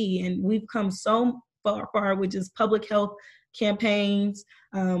HIV. And we've come so far with just public health campaigns,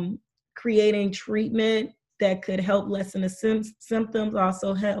 creating treatment that could help lessen the symptoms,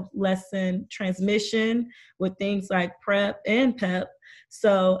 also help lessen transmission with things like PrEP and PEP.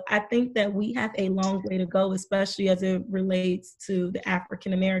 So I think that we have a long way to go, especially as it relates to the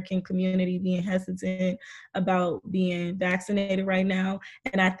African American community being hesitant about being vaccinated right now.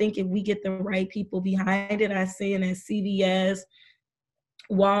 And I think if we get the right people behind it, I see it at CVS,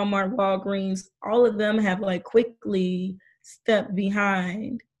 Walmart, Walgreens, all of them have quickly stepped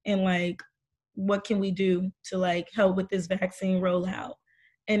behind and what can we do to help with this vaccine rollout?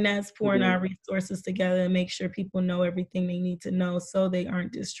 And that's pouring our resources together and make sure people know everything they need to know so they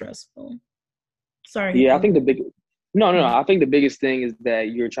aren't distrustful. Sorry. Yeah, I think I think the biggest thing is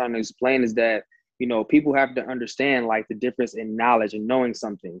that you're trying to explain is that, people have to understand the difference in knowledge and knowing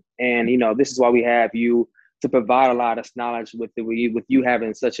something. And, this is why we have you to provide a lot of knowledge with you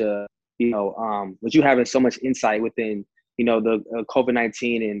having such a, with you having so much insight within, the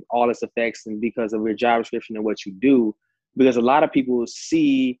COVID-19 and all its effects, and because of your job description and what you do. Because a lot of people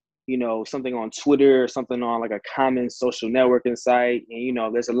see, something on Twitter or something on a common social networking site.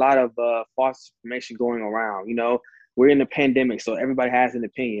 And, there's a lot of false information going around. We're in a pandemic, so everybody has an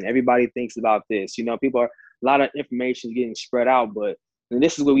opinion. Everybody thinks about this. A lot of information getting spread out. And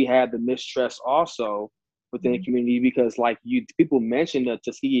this is where we have the mistrust also within the community, because people mention the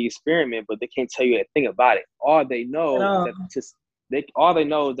Tuskegee experiment, but they can't tell you a thing about it. All they know is that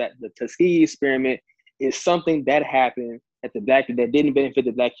the Tuskegee experiment is something that happened that didn't benefit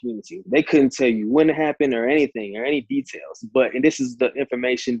the Black community. They couldn't tell you when it happened or anything or any details. And this is the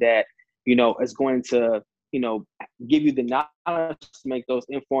information that, is going to give you the knowledge to make those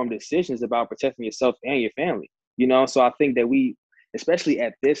informed decisions about protecting yourself and your family. So I think that we, especially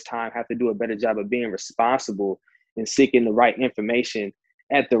at this time, have to do a better job of being responsible and seeking the right information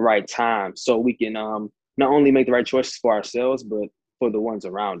at the right time, so we can not only make the right choices for ourselves, but for the ones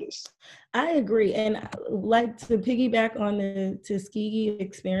around us. I agree. And like, to piggyback on the Tuskegee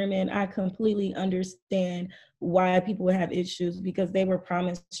experiment, I completely understand why people have issues, because they were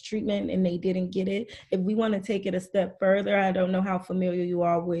promised treatment and they didn't get it. If we want to take it a step further, I don't know how familiar you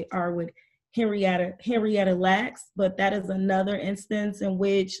all are with Henrietta Lacks, but that is another instance in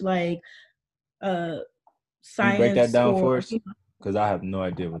which, like, science. Can you break that down for us? Because I have no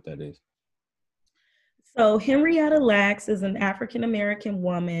idea what that is. So Henrietta Lacks is an African-American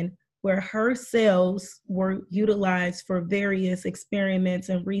woman where her cells were utilized for various experiments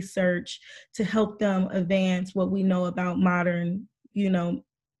and research to help them advance what we know about modern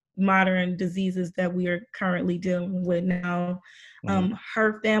diseases that we are currently dealing with now.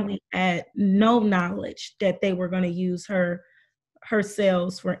 Her family had no knowledge that they were going to use her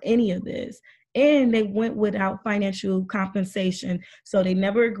cells for any of this. And they went without financial compensation. So they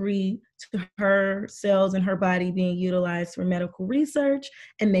never agreed to her cells and her body being utilized for medical research,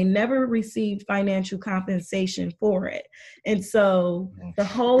 and they never received financial compensation for it. And so the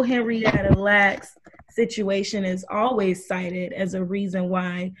whole Henrietta Lacks situation is always cited as a reason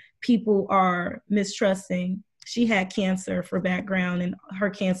why people are mistrusting. She had cancer for background, and her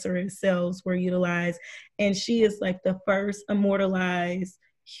cancerous cells were utilized. And she is like the first immortalized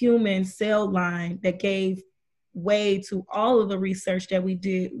human cell line that gave way to all of the research that we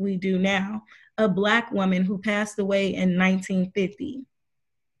do now. A Black woman who passed away in 1950.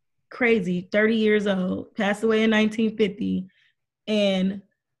 Crazy, 30 years old, passed away in 1950. And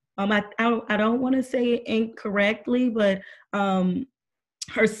I don't want to say it incorrectly, but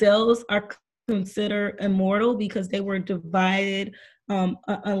her cells are considered immortal because they were divided an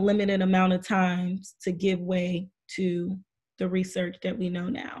unlimited amount of times to give way to the research that we know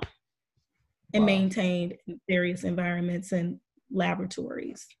now, and maintained in various environments and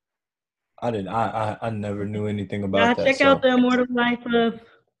laboratories. I never knew anything about that. Check out The Immortal Life of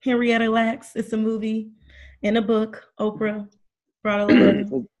Henrietta Lacks. It's a movie and a book. Oprah brought a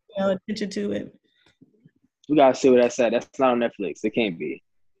lot of attention to it. We gotta see where that's at. That's not on Netflix. It can't be.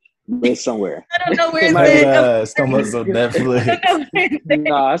 But it's somewhere. I don't know where it's at. It's on Netflix.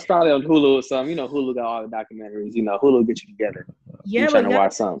 No, it's probably on Hulu or something. Hulu got all the documentaries. Hulu get you together. Yeah, trying to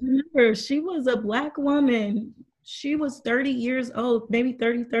watch something. Remember, she was a Black woman. She was 30 years old, maybe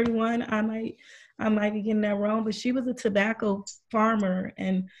 30, 31. I might be getting that wrong, but she was a tobacco farmer.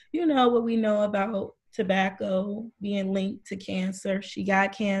 And what we know about tobacco being linked to cancer. She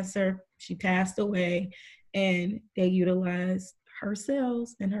got cancer. She passed away, and they utilized her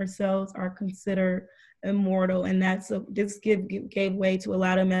cells, and her cells are considered immortal. And this gave way to a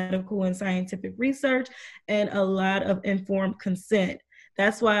lot of medical and scientific research and a lot of informed consent.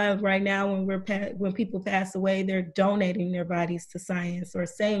 That's why right now when people pass away, they're donating their bodies to science or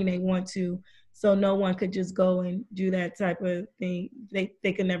saying they want to, so no one could just go and do that type of thing.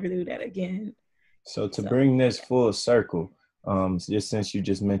 They could never do that again. So to bring this full circle, just since you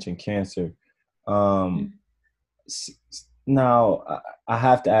just mentioned cancer, now, I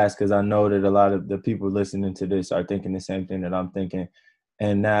have to ask, because I know that a lot of the people listening to this are thinking the same thing that I'm thinking.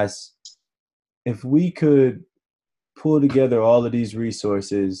 And that's, if we could pull together all of these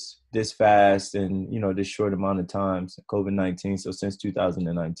resources this fast and, this short amount of time, COVID-19, so since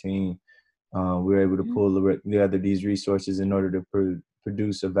 2019, we were able to pull together these resources in order to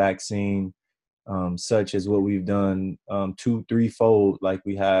produce a vaccine, such as what we've done 2-3-fold, like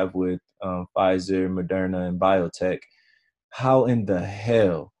we have with Pfizer, Moderna, and biotech. How in the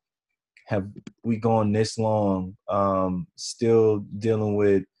hell have we gone this long, still dealing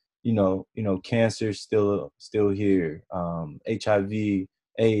with, cancer still here, HIV,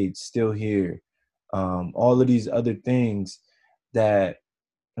 AIDS still here, all of these other things that,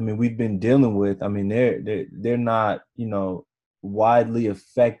 we've been dealing with. They're not, widely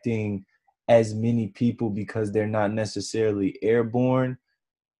affecting as many people because they're not necessarily airborne,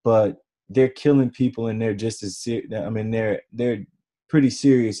 but they're killing people, and they're just as they're pretty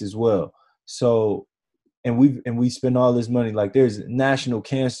serious as well. So, and we spend all this money. Like, there's national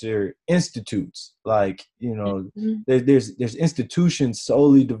cancer institutes. Like, there's institutions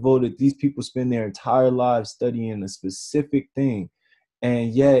solely devoted. These people spend their entire lives studying a specific thing,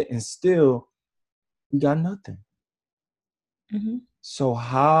 and still, we got nothing. Mm-hmm. So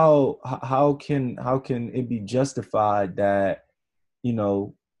how can it be justified that,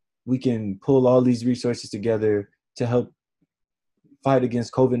 we can pull all these resources together to help fight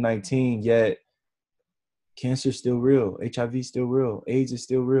against COVID-19, yet cancer is still real, HIV is still real, AIDS is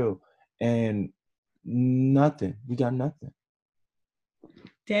still real, and nothing. We got nothing.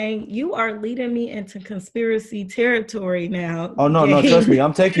 Dang, you are leading me into conspiracy territory now. Oh no, no, trust me,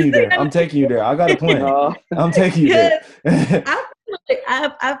 I'm taking you there. I'm taking you there. I got a plan. I'm taking you there.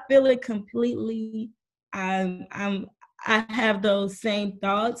 I feel it completely. I have those same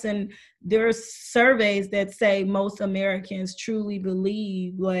thoughts, and there's surveys that say most Americans truly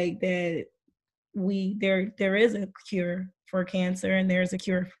believe like that there is a cure for cancer, and there's a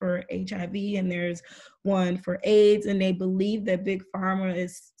cure for HIV, and there's one for AIDS, and they believe that Big Pharma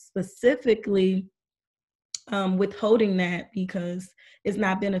is specifically withholding that because it's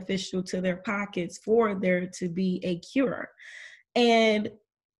not beneficial to their pockets for there to be a cure. And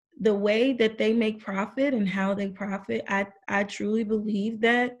the way that they make profit and how they profit, I truly believe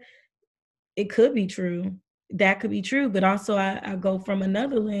that it could be true. That could be true, but also I go from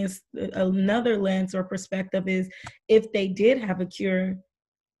another lens or perspective is if they did have a cure,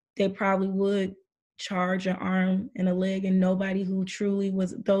 they probably would charge an arm and a leg, and nobody who truly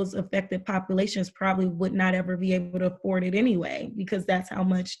was those affected populations probably would not ever be able to afford it anyway, because that's how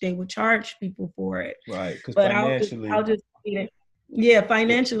much they would charge people for it. Right. Because financially,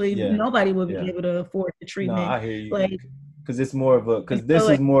 financially, nobody would be able to afford the treatment. No, I hear you. Like, because it's more of a this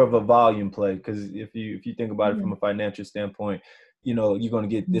is more of a volume play. Because if you think about it from a financial standpoint, you know, you're going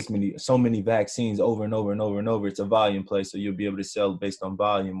to get so many vaccines over and over and over and over. It's a volume play, so you'll be able to sell based on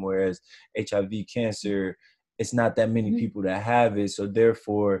volume. Whereas HIV, cancer, it's not that many people that have it, so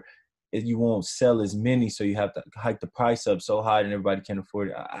therefore you won't sell as many. So you have to hike the price up so high, and everybody can afford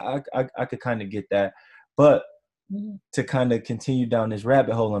it. I could kind of get that, but to kind of continue down this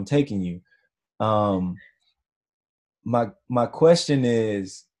rabbit hole I'm taking you, my question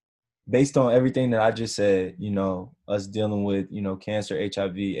is, based on everything that I just said, you know, us dealing with, you know, cancer,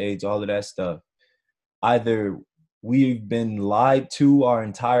 HIV, AIDS, all of that stuff, either we've been lied to our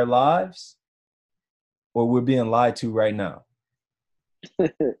entire lives or we're being lied to right now. So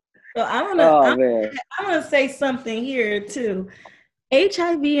I'm gonna say something here too.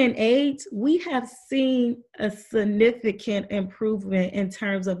 HIV and AIDS, we have seen a significant improvement in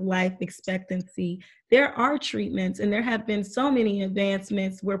terms of life expectancy. There are treatments, and there have been so many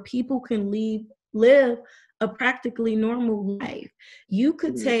advancements where people can live a practically normal life. You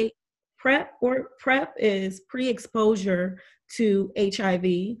could take PrEP, or PrEP is pre-exposure to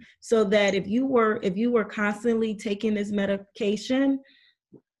HIV, so that if you were constantly taking this medication,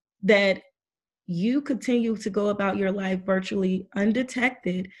 that you continue to go about your life virtually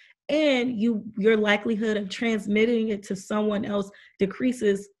undetected, and your likelihood of transmitting it to someone else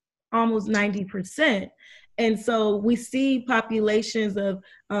decreases almost 90%. And so we see populations of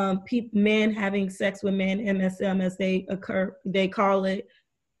men having sex with men, MSM as they call it,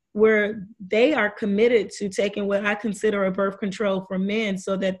 where they are committed to taking what I consider a birth control for men,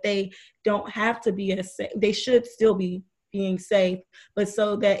 so that they don't have to be they should still be being safe, but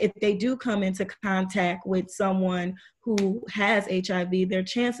so that if they do come into contact with someone who has HIV, their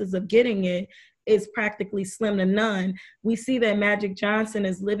chances of getting it is practically slim to none. We see that Magic Johnson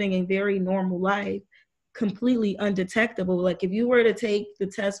is living a very normal life, completely undetectable. Like if you were to take the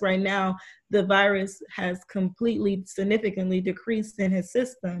test right now, the virus has completely significantly decreased in his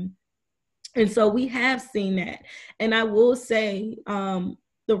system. And so we have seen that. And I will say,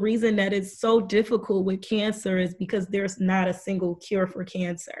 the reason that it's so difficult with cancer is because there's not a single cure for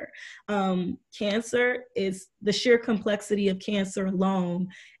cancer. Cancer is the sheer complexity of cancer alone,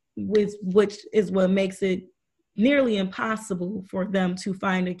 which is what makes it nearly impossible for them to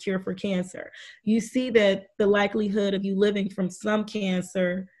find a cure for cancer. You see that the likelihood of you living from some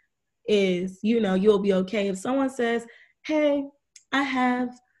cancer is, you'll be okay. If someone says, hey, I have,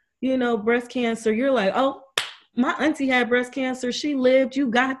 breast cancer, you're like, oh, my auntie had breast cancer. She lived. You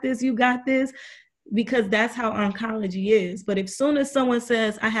got this. Because that's how oncology is. But as soon as someone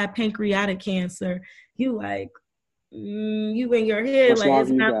says, I have pancreatic cancer, you like, you in your head, like, it's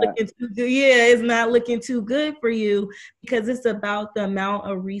not looking too good. Yeah, it's not looking too good for you, because it's about the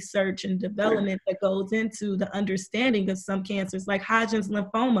amount of research and development that goes into the understanding of some cancers, like Hodgkin's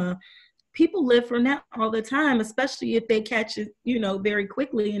lymphoma. People live from that all the time, especially if they catch it, very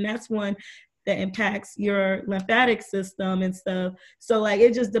quickly. And that's one that impacts your lymphatic system and stuff. So like,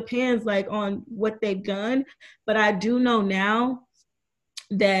 it just depends like on what they've done. But I do know now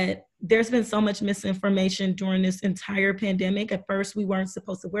that there's been so much misinformation during this entire pandemic. At first, we weren't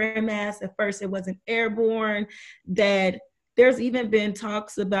supposed to wear a mask. At first, it wasn't airborne. That there's even been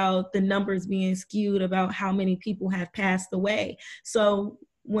talks about the numbers being skewed about how many people have passed away. So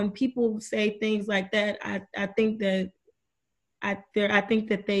when people say things like that, I think that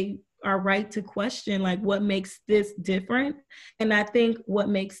they our right to question like what makes this different. And I think what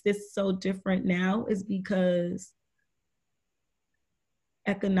makes this so different now is because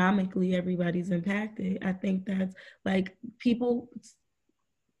economically everybody's impacted. I think that's like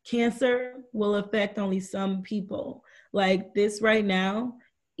cancer will affect only some people. Like this right now,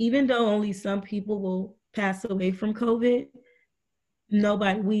 even though only some people will pass away from COVID,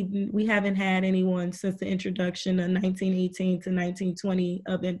 we haven't had anyone since the introduction of 1918 to 1920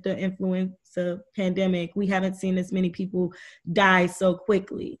 of the influenza pandemic. We haven't seen as many people die so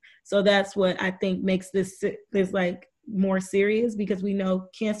quickly. So that's what I think makes this like more serious, because we know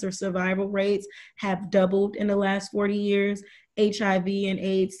cancer survival rates have doubled in the last 40 years. HIV and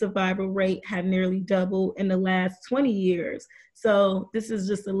AIDS survival rate have nearly doubled in the last 20 years. So this is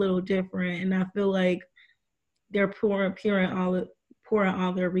just a little different. And I feel like they're pouring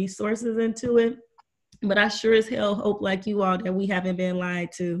all their resources into it. But I sure as hell hope, like you all, that we haven't been lied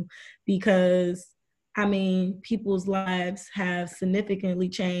to, because I mean, people's lives have significantly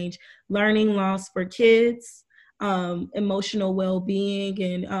changed. Learning loss for kids, emotional well-being,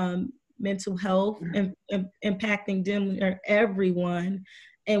 and mental health, and impacting them or everyone.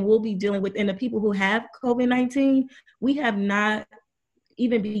 And we'll be dealing with, and the people who have COVID-19, we have not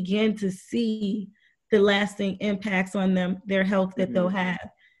even begun to see the lasting impacts on their health that they'll have.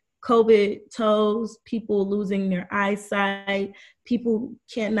 COVID toes, people losing their eyesight, people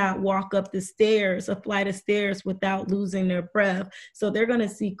cannot walk up the stairs, a flight of stairs, without losing their breath. So they're going to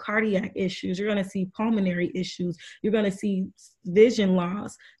see cardiac issues. You're going to see pulmonary issues. You're going to see vision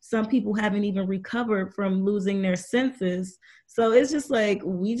loss. Some people haven't even recovered from losing their senses. So it's just like,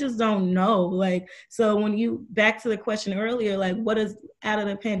 we just don't know. Like, so when you, back to the question earlier, like, what does out of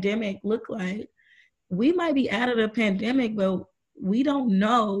the pandemic look like? We might be out of the pandemic, but we don't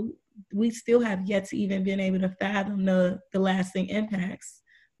know. We still have yet to even been able to fathom the lasting impacts.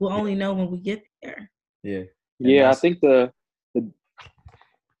 We'll only know when we get there. Yeah. Yeah, I think the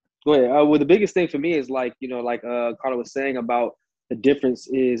go ahead. Well, the biggest thing for me is like, like Carla was saying about the difference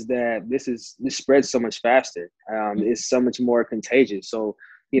is that this spreads so much faster. It's so much more contagious. So,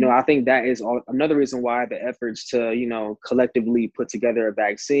 I think that is another reason why the efforts to, collectively put together a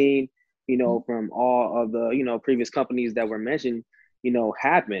vaccine, from all of the, previous companies that were mentioned,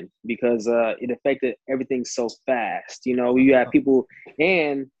 happened, because it affected everything so fast. You have people,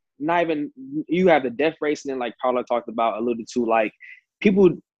 and not even, you have the death rates, and then like Carla alluded to, like people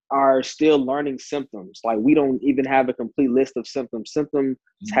are still learning symptoms. Like we don't even have a complete list of symptoms. Symptoms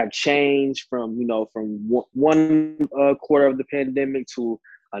have changed from, from one quarter of the pandemic to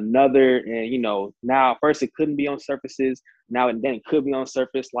another. And, now first it couldn't be on surfaces. Now and then it could be on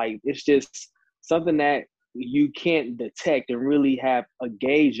surface. Like it's just something that you can't detect and really have a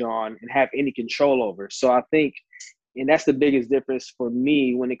gauge on and have any control over. So I think, and that's the biggest difference for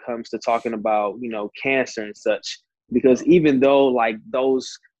me when it comes to talking about, cancer and such, because even though like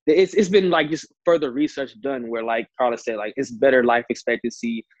it's been like just further research done where, like Carla said, like it's better life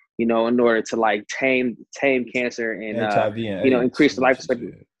expectancy, in order to like tame cancer and HIV and AIDS, increase the life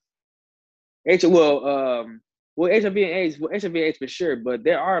expectancy. HIV and AIDS for sure, but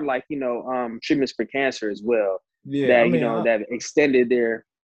there are like, treatments for cancer as well. Yeah, that that extended their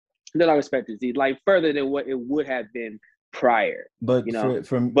life expectancy like further than what it would have been prior. But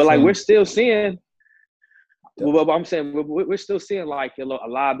we're still seeing. Well, I'm saying we're still seeing like a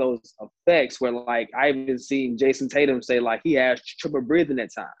lot of those effects where like I've even seen Jason Tatum say like he has trouble breathing at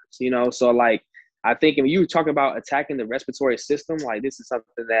times, so like I think if you talk about attacking the respiratory system, like this is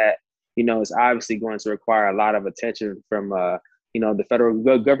something that, is obviously going to require a lot of attention from, the federal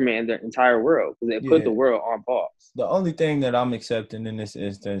government and the entire world, because they put the world on pause. The only thing that I'm accepting in this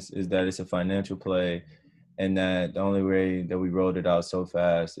instance is that it's a financial play, and that the only way that we rolled it out so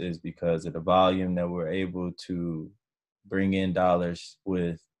fast is because of the volume that we're able to bring in dollars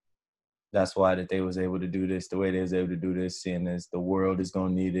with. That's why that they was able to do this the way they was able to do this, seeing as the world is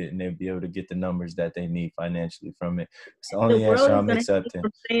going to need it, and they'll be able to get the numbers that they need financially from it. It's the only answer I'm accepting.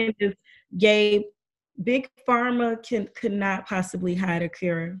 Gabe, Big Pharma could not possibly hide a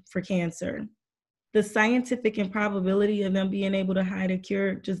cure for cancer. The scientific improbability of them being able to hide a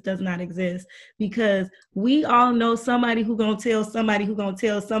cure just does not exist, because we all know somebody who gonna tell somebody who gonna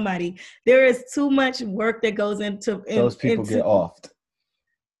tell somebody. There is too much work that goes into those people get offed.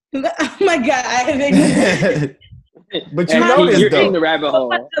 Oh my God. But you're in the rabbit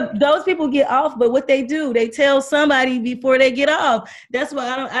hole. Those people get off, but what they do, they tell somebody before they get off. That's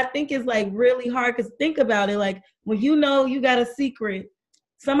why I think it's like really hard, because think about it. Like when you got a secret,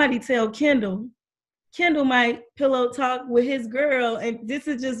 somebody tell Kendall. Kendall might pillow talk with his girl, and this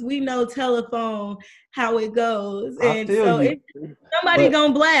is just, we know telephone how it goes. I And feel so you. it's somebody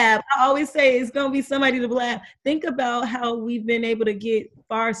gonna blab. I always say it's gonna be somebody to blab. Think about how we've been able to get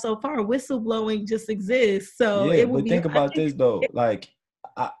so far. Whistleblowing just exists. So Yeah, it would but be, think about this though. Like,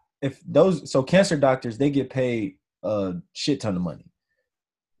 if those, so cancer doctors, they get paid a shit ton of money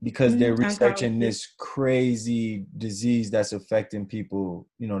because they're researching this crazy disease that's affecting people,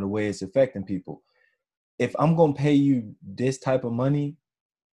 you know, the way it's affecting people. If I'm going to pay you this type of money,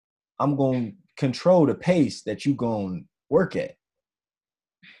 I'm going to control the pace that you going to work at.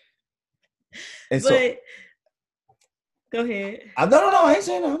 And but go ahead. No, I ain't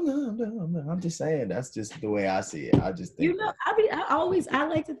saying I'm just saying that's just the way I see it. I just think, You know, I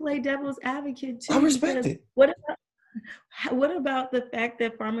like to play devil's advocate too. I respect it. What about the fact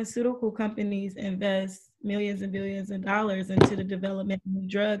that pharmaceutical companies invest millions and billions of dollars into the development of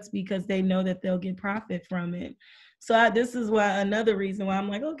drugs because they know that they'll get profit from it? So this is why, another reason why I'm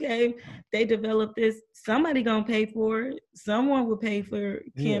like, okay, they developed this. Somebody gonna pay for it. Someone will pay for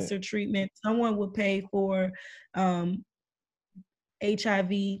cancer treatment. Someone will pay for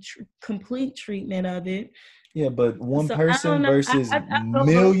HIV complete treatment of it. Yeah, but one person versus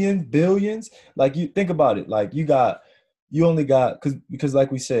billions. Like, you think about it. Like, you only got, because like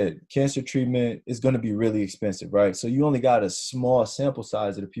we said, cancer treatment is going to be really expensive, right? So you only got a small sample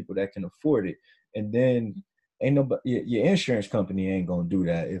size of the people that can afford it, and then ain't nobody, your insurance company ain't gonna do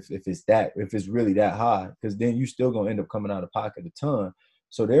that if it's really that high, because then you still gonna end up coming out of pocket a ton.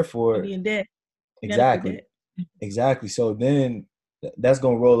 So therefore, be in debt. Exactly. So then that's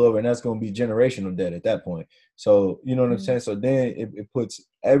going to roll over, and that's going to be generational debt at that point. So, you know what I'm saying? So then it puts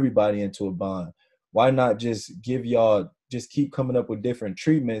everybody into a bind. Why not just keep coming up with different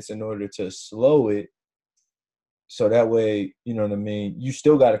treatments in order to slow it? So that way, you know what I mean? You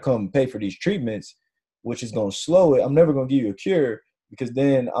still got to come pay for these treatments, which is going to slow it. I'm never going to give you a cure, because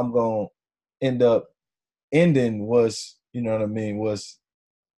then I'm going to end up ending what's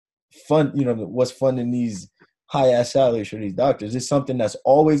funding these high-ass salaries for these doctors. It's something that's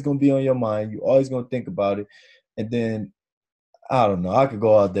always going to be on your mind. You're always going to think about it. And then, I don't know, I could go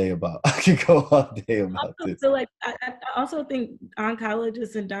all day about this. So I also think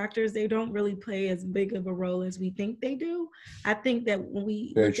oncologists and doctors, they don't really play as big of a role as we think they do. I think that when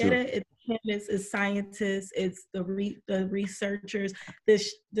we look at it, it's chemists, it's scientists, it's the researchers.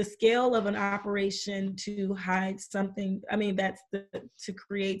 The scale of an operation to hide something, I mean, to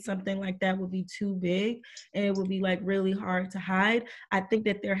create something like that would be too big, and it would be like really hard to hide. I think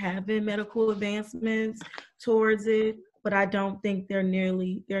that there have been medical advancements towards it, but I don't think they're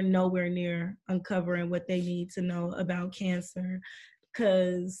nowhere near uncovering what they need to know about cancer.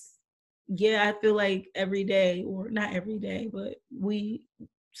 Because, I feel like every day, or not every day, but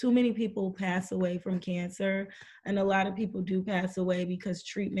too many people pass away from cancer, and a lot of people do pass away because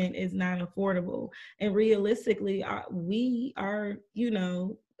treatment is not affordable. And realistically, we are,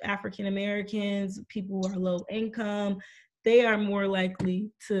 African Americans, people who are low income, they are more likely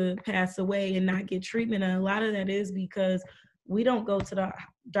to pass away and not get treatment. And a lot of that is because we don't go to the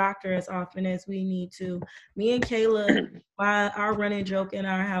doctor as often as we need to. Me and Kayla, our running joke in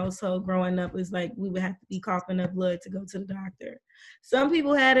our household growing up was like, we would have to be coughing up blood to go to the doctor. Some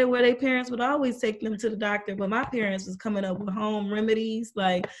people had it where their parents would always take them to the doctor, but my parents was coming up with home remedies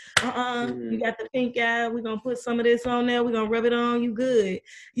like, you got the pink eye, we're going to put some of this on there, we're going to rub it on, you good.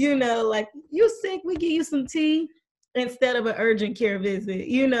 Like, you sick, we give you some tea, instead of an urgent care visit.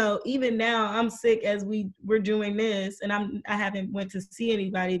 Even now I'm sick as we're doing this, and I haven't went to see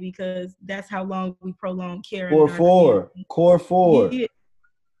anybody because that's how long we prolong care. Core four. Yeah.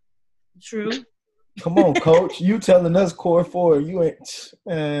 True. Come on, coach. You telling us core four. You ain't.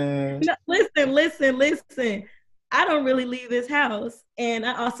 No, listen. I don't really leave this house, and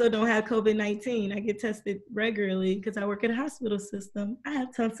I also don't have COVID-19. I get tested regularly because I work in a hospital system. I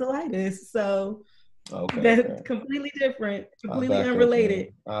have tonsillitis, so that's completely different, completely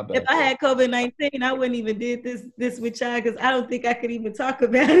unrelated. If I had COVID-19, I wouldn't even did this with y'all, because I don't think I could even talk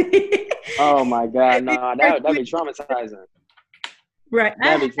about it. Oh my God, no, that'd be traumatizing. Right, I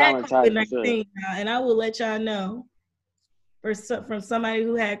had COVID-19 now, and I will let y'all know, from somebody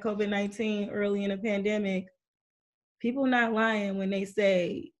who had COVID-19 early in the pandemic, people not lying when they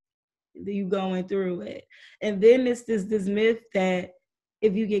say that you going through it. And then it's this myth that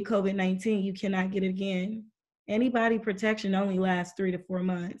if you get COVID-19, you cannot get it again. Antibody protection only lasts 3 to 4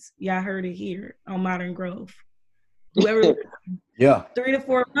 months. Y'all heard it here on Modern Growth. Whoever, 3 to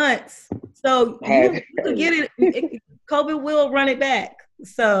 4 months. So you could get it. COVID will run it back.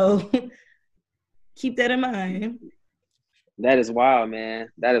 So keep that in mind. That is wild, man.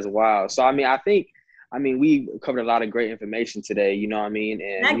 That is wild. So, I mean, I think I mean, we covered a lot of great information today, you know what I mean?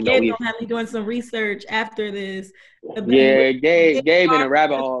 And, That you know, Gabe gonna have me doing some research after this. yeah, Gabe in a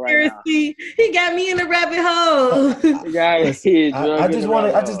rabbit hole right now. He got me in a rabbit hole.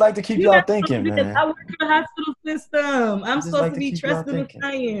 I just like to keep y'all thinking, because man. I work in the hospital system. I'm supposed to be trusting the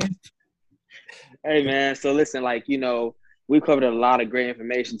science. Hey, man. So listen, like, you know, we covered a lot of great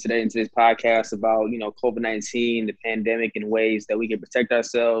information today into this podcast about, you know, COVID-19, the pandemic, and ways that we can protect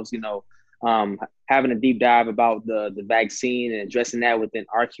ourselves, you know, having a deep dive about the vaccine and addressing that within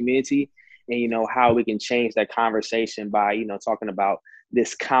our community, and, you know, how we can change that conversation by, you know, talking about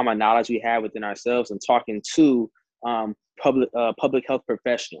this common knowledge we have within ourselves and talking to public health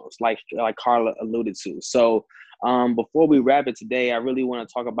professionals like Carla alluded to. So before we wrap it today, I really want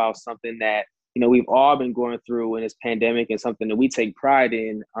to talk about something that, you know, we've all been going through in this pandemic, and something that we take pride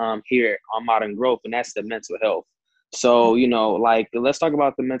in here on Modern Growth, and that's the mental health. So, you know, like, let's talk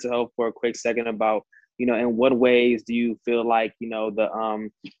about the mental health for a quick second about, you know, in what ways do you feel like, you know, the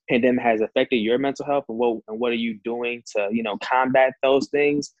pandemic has affected your mental health, and what are you doing to, you know, combat those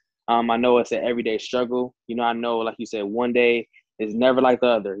things? I know it's an everyday struggle. You know, I know, like you said, one day is never like the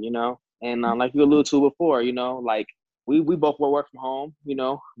other, you know, and like you alluded to before, you know, like, we both work from home, you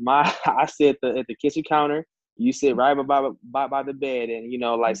know. I sit at the kitchen counter, you sit right by the bed, and, you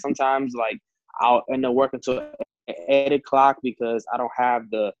know, like, sometimes, like, I'll end up working till 8 o'clock because I don't have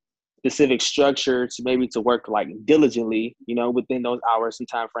the specific structure to work like diligently, you know, within those hours and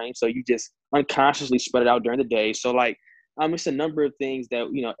time frames. So you just unconsciously spread it out during the day. So, like, it's a number of things that,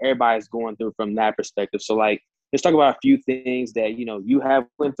 you know, everybody's going through from that perspective. So, like, let's talk about a few things that, you know, you have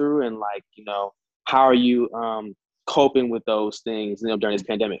went through, and, like, you know, how are you coping with those things, you know, during this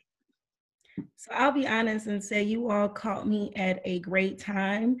pandemic? So I'll be honest and say you all caught me at a great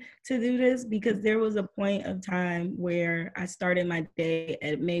time to do this, because there was a point of time where I started my day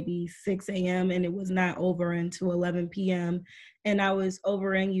at maybe 6 a.m. and it was not over until 11 p.m. And I was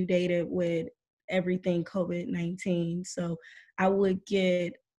over inundated with everything COVID-19. So I would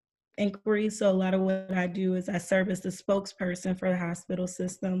get inquiries. So a lot of what I do is I serve as the spokesperson for the hospital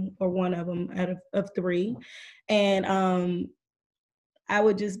system, or one of them out of three. And I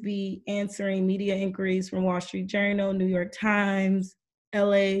would just be answering media inquiries from Wall Street Journal, New York Times,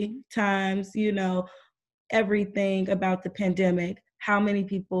 LA Times, you know, everything about the pandemic. How many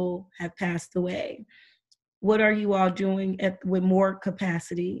people have passed away? What are you all doing with more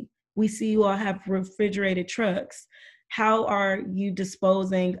capacity? We see you all have refrigerated trucks. How are you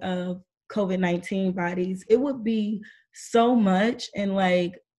disposing of COVID-19 bodies? It would be so much, and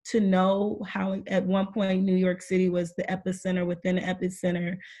like, to know how at one point New York City was the epicenter within the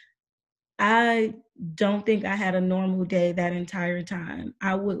epicenter. I don't think I had a normal day that entire time.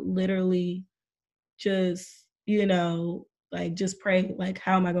 I would literally just, you know, like, just pray, like,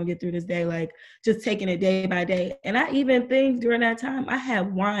 how am I gonna get through this day? Like, just taking it day by day. And I even think during that time, I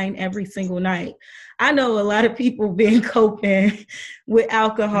had wine every single night. I know a lot of people been coping with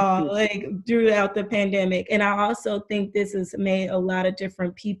alcohol, like, throughout the pandemic. And I also think this has made a lot of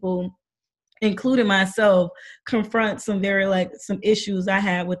different people, including myself, confront some some issues I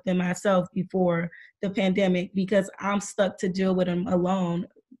had within myself before the pandemic, because I'm stuck to deal with them alone.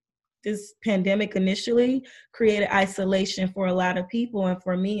 This pandemic initially created isolation for a lot of people. And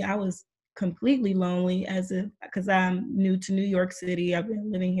for me, I was completely lonely because I'm new to New York City. I've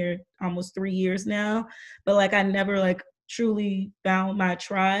been living here almost 3 years now, but like, I never like truly found my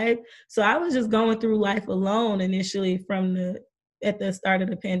tribe. So I was just going through life alone initially at the start of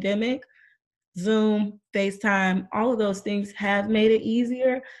the pandemic. Zoom, FaceTime, all of those things have made it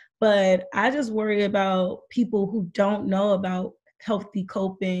easier. But I just worry about people who don't know about healthy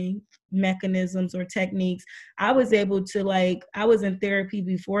coping mechanisms or techniques. I was able to I was in therapy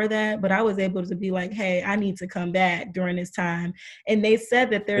before that, but I was able to be like, hey, I need to come back during this time. And they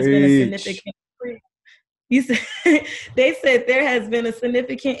said that there's been a significant they said there has been a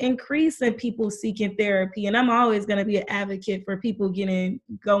significant increase in people seeking therapy. And I'm always going to be an advocate for people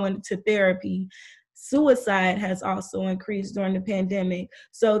going to therapy. Suicide has also increased during the pandemic,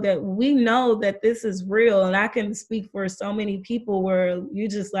 so that we know that this is real. And I can speak for so many people where you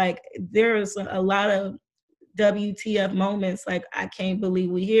just like, there's a lot of WTF moments, like, I can't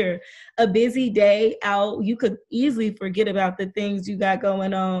believe we here. A busy day out, you could easily forget about the things you got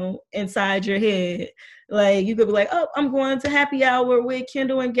going on inside your head. Like, you could be like, oh, I'm going to happy hour with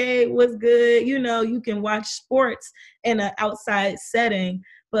Kendall and Gabe, what's good? You know, you can watch sports in an outside setting.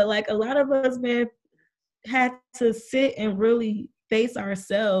 But like, a lot of us had to sit and really face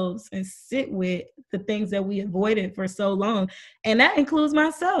ourselves and sit with the things that we avoided for so long. And that includes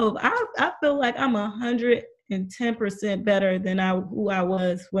myself. I feel like I'm 110% better than who I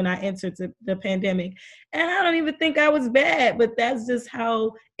was when I entered the pandemic. And I don't even think I was bad, but that's just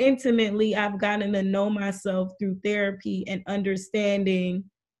how intimately I've gotten to know myself through therapy and understanding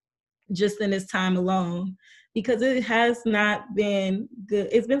just in this time alone, because it has not been good.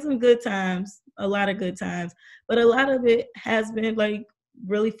 It's been some good times, a lot of good times, but a lot of it has been like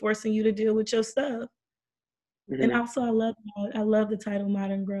really forcing you to deal with your stuff. Mm-hmm. And also, I love the title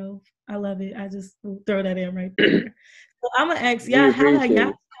Modern Growth. I love it. I just throw that in right there. So I'm gonna ask y'all, how have y'all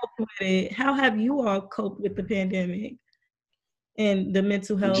coped with it? How have you all coped with the pandemic and the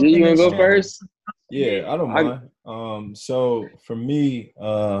mental health? G, you wanna go first? Yeah, I don't mind. So for me,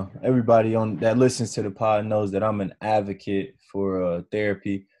 everybody that listens to the pod knows that I'm an advocate for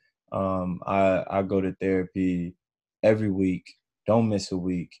therapy. I go to therapy every week. Don't miss a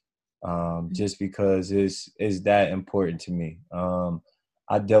week. Just because it's that important to me.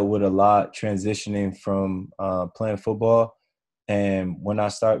 I dealt with a lot transitioning from playing football, and when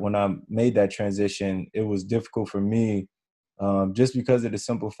I made that transition, it was difficult for me, just because of the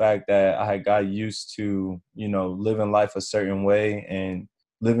simple fact that I had got used to, living life a certain way and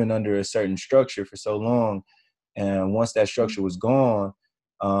living under a certain structure for so long, and once that structure was gone,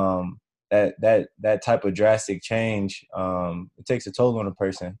 that type of drastic change, it takes a toll on a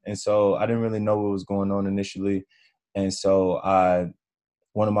person. And so I didn't really know what was going on initially. And so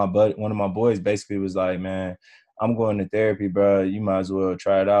one of my boys basically was like, man, I'm going to therapy, bro. You might as well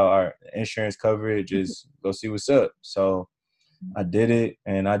try it out. Our insurance coverage, just go see what's up. So I did it,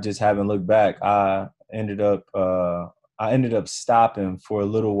 and I just haven't looked back. I ended up stopping for a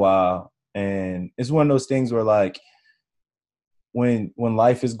little while. And it's one of those things where, like, when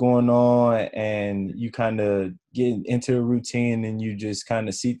life is going on and you kind of get into a routine and you just kind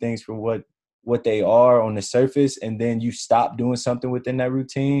of see things for what they are on the surface, and then you stop doing something within that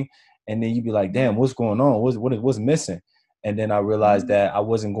routine, and then you be like, damn, what's going on? What's missing? And then I realized that I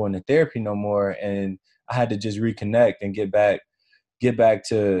wasn't going to therapy no more, and I had to just reconnect and get back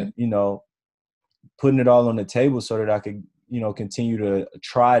to, putting it all on the table so that I could, continue to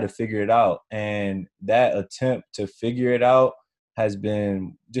try to figure it out. And that attempt to figure it out has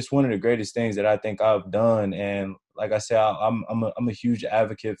been just one of the greatest things that I think I've done. And like I said, I'm a huge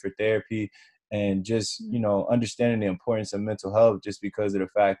advocate for therapy, and just, understanding the importance of mental health, just because of the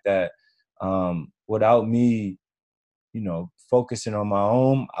fact that without me, focusing on my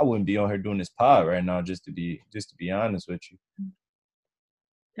own, I wouldn't be on here doing this pod right now, just to be honest with you.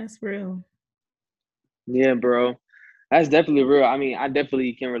 That's real. Yeah, bro. That's definitely real. I mean, I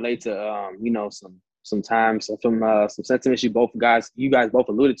definitely can relate to sometimes from some sentiments you guys both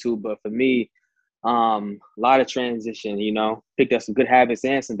alluded to. But for me, a lot of transition, picked up some good habits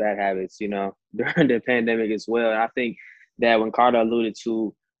and some bad habits, during the pandemic as well. And I think that when Carter alluded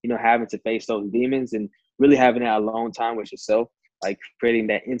to, having to face those demons and really having that alone time with yourself, like creating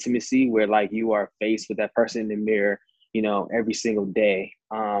that intimacy where like you are faced with that person in the mirror, every single day.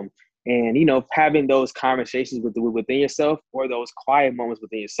 And, having those conversations within yourself, or those quiet moments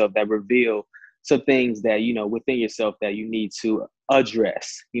within yourself that reveal some things that, within yourself that you need to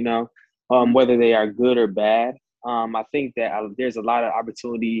address, whether they are good or bad. I think that there's a lot of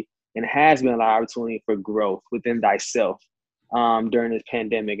opportunity, and has been a lot of opportunity for growth within thyself during this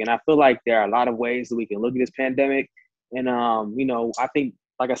pandemic. And I feel like there are a lot of ways that we can look at this pandemic. And, I think,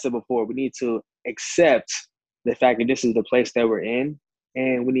 like I said before, we need to accept the fact that this is the place that we're in,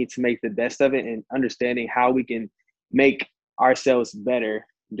 and we need to make the best of it, and understanding how we can make ourselves better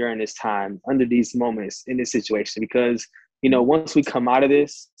during this time, under these moments, in this situation. Because, once we come out of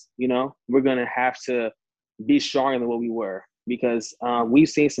this, we're going to have to be stronger than what we were, because we've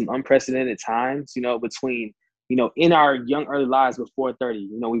seen some unprecedented times, between, in our young early lives before 30.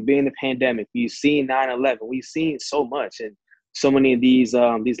 We've been in the pandemic, we've seen 9/11, we've seen so much, and so many of these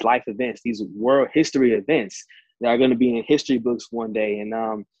life events, these world history events that are going to be in history books one day. And,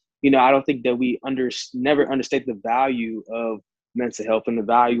 I don't think that we never understate the value of mental health and the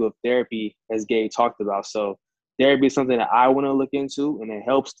value of therapy, as Gabe talked about. So therapy is something that I want to look into, and it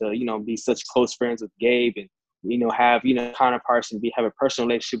helps to, be such close friends with Gabe, and, have, counterparts, and have a personal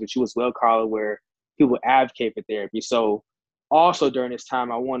relationship with you as well, Carla, where people advocate for therapy. So also during this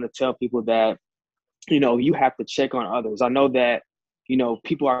time, I want to tell people that, you have to check on others. I know that,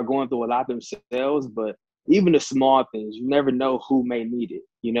 people are going through a lot themselves, but even the small things, you never know who may need it,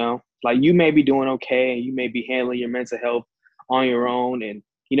 like you may be doing okay, and you may be handling your mental health on your own, and,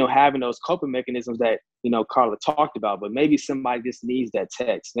 having those coping mechanisms that, Carla talked about, but maybe somebody just needs that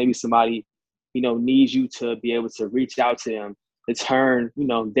text. Maybe somebody, needs you to be able to reach out to them to turn,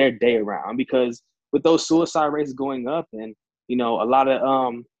 their day around. Because with those suicide rates going up, and, a lot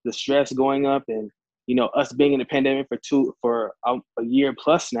of the stress going up, and, us being in the pandemic for a year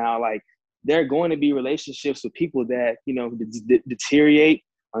plus now, like there are going to be relationships with people that, deteriorate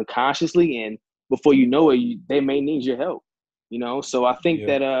unconsciously. And before you know it, they may need your help, So I think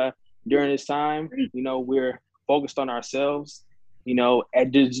that during this time, we're focused on ourselves,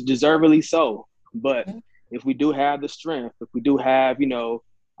 and deservedly so. But if we do have the strength, if we do have,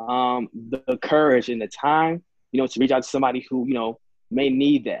 the courage and the time, to reach out to somebody who, may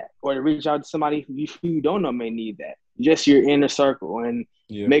need that, or to reach out to somebody who you don't know may need that, just your inner circle, and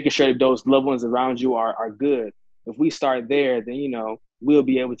making sure that those loved ones around you are good. If we start there, then, we'll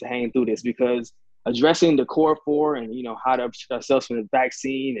be able to hang through this, because addressing the core four and, how to protect ourselves from the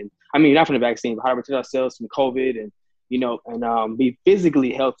vaccine, and I mean, not from the vaccine, but how to protect ourselves from COVID and, be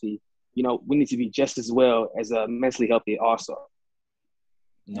physically healthy, we need to be just as well as mentally healthy also.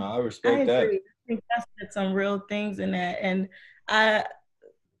 No, I respect that. I think that's some real things in that. And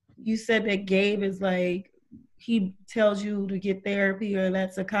you said that Gabe is like, he tells you to get therapy, or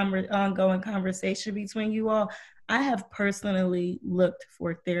that's a ongoing conversation between you all. I have personally looked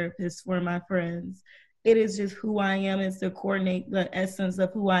for therapists for my friends. It is just who I am. It's to coordinate the essence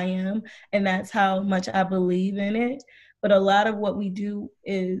of who I am. And that's how much I believe in it. But a lot of what we do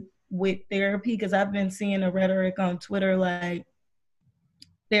is with therapy, because I've been seeing a rhetoric on Twitter like,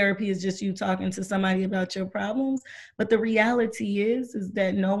 therapy is just you talking to somebody about your problems. But the reality is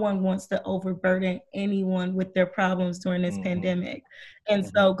that no one wants to overburden anyone with their problems during this pandemic. And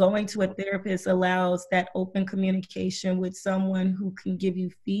so going to a therapist allows that open communication with someone who can give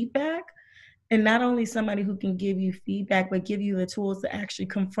you feedback. And not only somebody who can give you feedback, but give you the tools to actually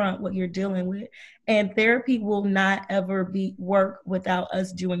confront what you're dealing with. And therapy will not ever work without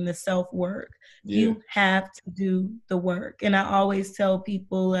us doing the self-work. You have to do the work. And I always tell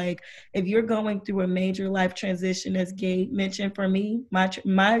people, like, if you're going through a major life transition, as Gabe mentioned, for me,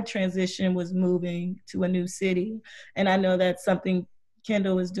 my transition was moving to a new city. And I know that's something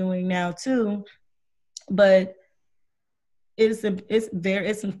Kendall is doing now too. But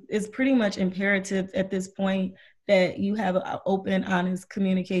it's pretty much imperative at this point that you have an open, honest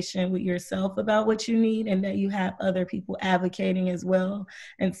communication with yourself about what you need, and that you have other people advocating as well.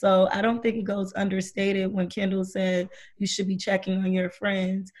 And so I don't think it goes understated when Kendall said you should be checking on your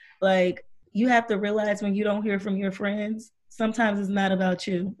friends. Like, you have to realize when you don't hear from your friends, sometimes it's not about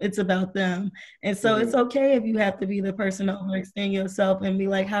you, it's about them. And so it's okay if you have to be the person to overextend yourself and be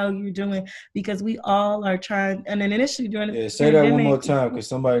like, how you're doing, because we all are trying. And then initially during the say pandemic, that one more time, because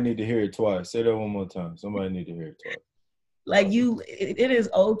somebody need to hear it twice. Say that one more time. Somebody need to hear it twice. Like, it is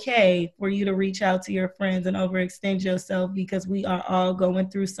okay for you to reach out to your friends and overextend yourself, because we are all going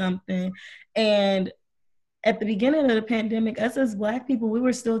through something. And at the beginning of the pandemic, us as Black people, we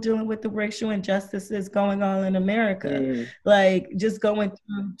were still dealing with the racial injustices going on in America, like just going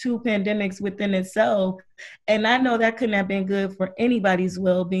through 2 pandemics within itself. And I know that couldn't have been good for anybody's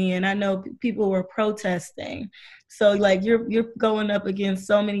well-being. I know people were protesting. So like you're going up against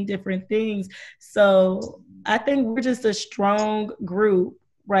so many different things. So I think we're just a strong group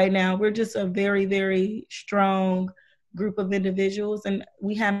right now. We're just a very, very strong group of individuals, and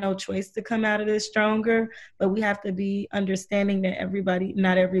we have no choice to come out of this stronger, but we have to be understanding that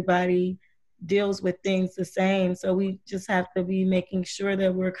not everybody deals with things the same. So we just have to be making sure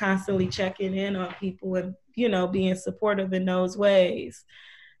that we're constantly checking in on people and, being supportive in those ways.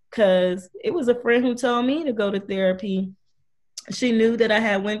 Because it was a friend who told me to go to therapy. She knew that I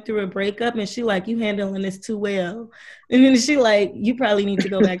had went through a breakup, and she like, you handling this too well. And then she like, you probably need to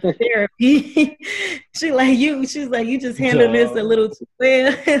go back to therapy. She's like, you just handling this a little too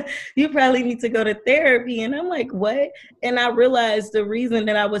well. You probably need to go to therapy. And I'm like, what? And I realized the reason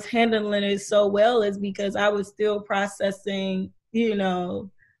that I was handling it so well is because I was still processing,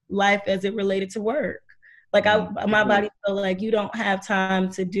 life as it related to work. Like my body felt like, you don't have time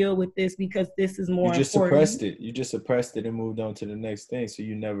to deal with this because this is more important. You just suppressed it. You just suppressed it and moved on to the next thing. So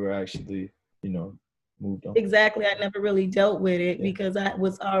you never actually, moved on. Exactly. I never really dealt with it because I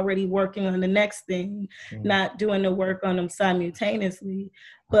was already working on the next thing, not doing the work on them simultaneously.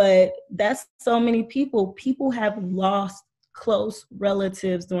 But that's so many people. People have lost close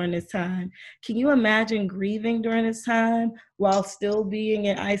relatives during this time. Can you imagine grieving during this time while still being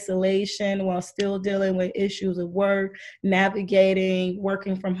in isolation, while still dealing with issues of work, navigating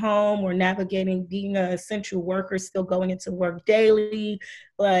working from home, or navigating being an essential worker, still going into work daily?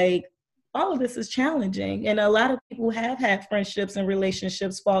 Like, all of this is challenging. And a lot of people have had friendships and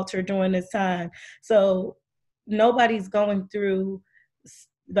relationships falter during this time. So nobody's going through,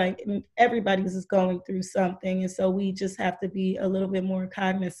 like, everybody's is going through something. And so we just have to be a little bit more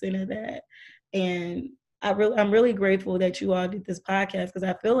cognizant of that. And I'm really grateful that you all did this podcast, because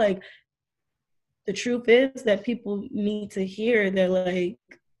I feel like the truth is that people need to hear that, like,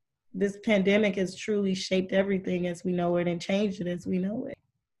 this pandemic has truly shaped everything as we know it and changed it as we know it.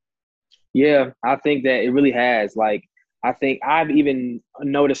 Yeah, I think that it really has. Like, I think I've even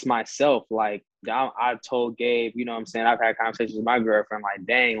noticed myself, like, I told Gabe, you know what I'm saying? I've had conversations with my girlfriend, like,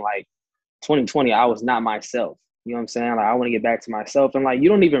 dang, like, 2020, I was not myself. You know what I'm saying? Like, I want to get back to myself. And, like, you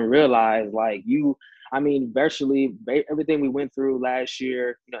don't even realize, like, I mean, virtually everything we went through last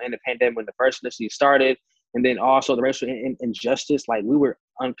year, you know, in the pandemic when the first initially started, and then also the racial injustice, like, we were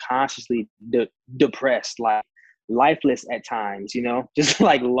unconsciously depressed, like, lifeless at times, you know, just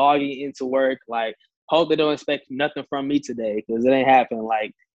like logging into work, like, hope they don't expect nothing from me today because it ain't happening.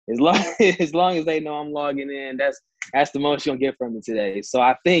 Like, as long as long as they know I'm logging in, that's the most you'll get from me today. So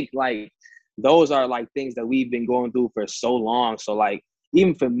I think, like, those are like things that we've been going through for so long. So, like,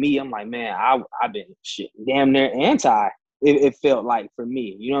 even for me, I'm like, man, I've been shit damn near anti. It felt like, for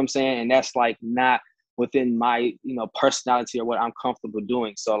me, you know what I'm saying? And that's like not within my, you know, personality or what I'm comfortable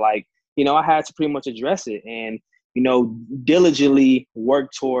doing. So, like, you know, I had to pretty much address it and, you know, diligently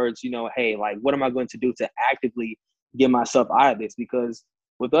work towards, you know, hey, like, what am I going to do to actively get myself out of this? Because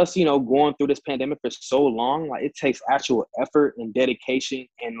with us, you know, going through this pandemic for so long, like, it takes actual effort and dedication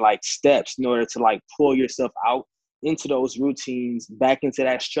and, like, steps in order to, like, pull yourself out into those routines, back into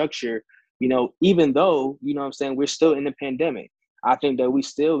that structure, you know, even though, you know what I'm saying, we're still in the pandemic. I think that we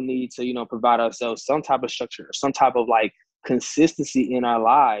still need to, you know, provide ourselves some type of structure, some type of, like, consistency in our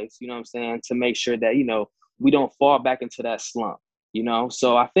lives, you know what I'm saying, to make sure that, you know, we don't fall back into that slump, you know?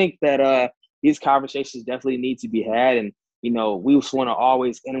 So I think that these conversations definitely need to be had. And, you know, we just want to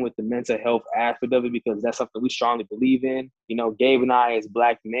always end with the mental health aspect of it because that's something we strongly believe in. You know, Gabe and I, as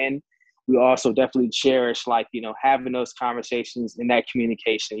Black men, we also definitely cherish, like, you know, having those conversations and that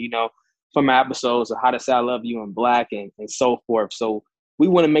communication, you know, from our episodes of How to Say I Love You in Black and so forth. So we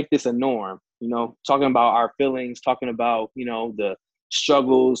want to make this a norm, you know, talking about our feelings, talking about, you know, the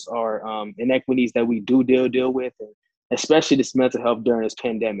struggles or inequities that we do deal with, and especially this mental health during this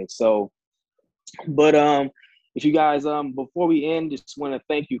pandemic. So, but if you guys before we end, just want to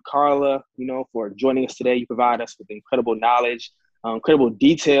thank you, Carla, you know, for joining us today. You provide us with incredible knowledge, incredible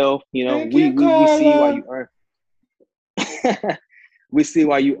detail. You know, we see why you earn we see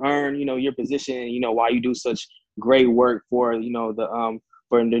why you earn, you know, your position, you know, why you do such great work for, you know, the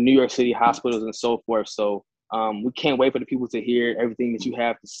for the New York City hospitals and so forth. So we can't wait for the people to hear everything that you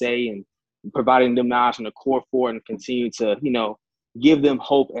have to say and providing them knowledge on the core for and continue to, you know, give them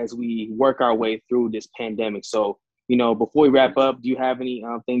hope as we work our way through this pandemic. So, you know, before we wrap up, do you have any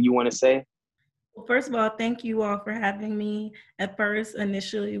thing you want to say? Well, first of all, thank you all for having me. At first,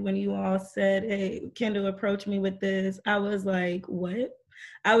 initially, when you all said, hey, Kendall, approach me with this, I was like, what?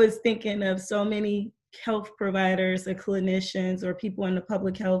 I was thinking of so many health providers or clinicians or people in the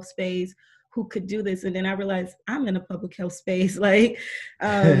public health space who could do this. And then I realized I'm in a public health space. Like,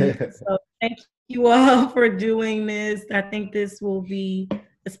 so thank you all for doing this. I think this will be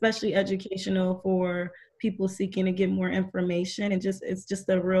especially educational for people seeking to get more information, and just it's just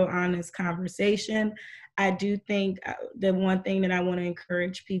a real honest conversation. I do think the one thing that I want to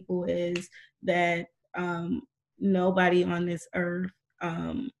encourage people is that nobody on this earth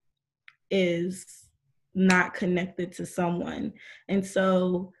is not connected to someone. And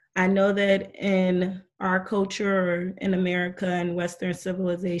so I know that in our culture or in America and Western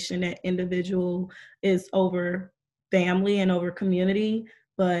civilization, that individual is over family and over community,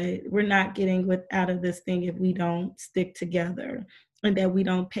 but we're not getting out of this thing if we don't stick together and that we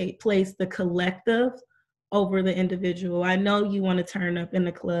don't place the collective over the individual. I know you want to turn up in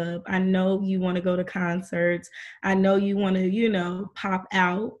the club. I know you want to go to concerts. I know you want to, you know, pop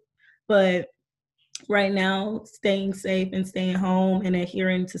out, but right now, staying safe and staying home and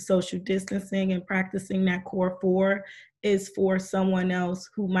adhering to social distancing and practicing that core four is for someone else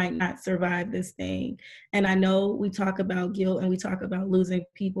who might not survive this thing. And I know we talk about guilt and we talk about losing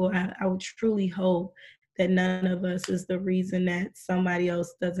people. I would truly hope that none of us is the reason that somebody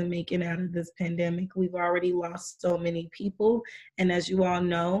else doesn't make it out of this pandemic. We've already lost so many people. And as you all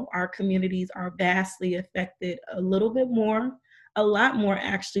know, our communities are vastly affected a lot more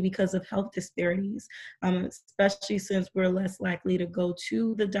actually because of health disparities, especially since we're less likely to go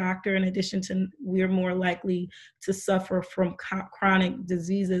to the doctor. In addition to, we're more likely to suffer from chronic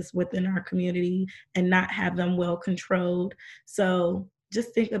diseases within our community and not have them well controlled. So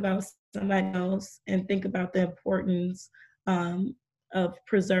just think about somebody else and think about the importance of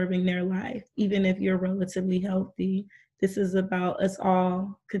preserving their life, even if you're relatively healthy. This is about us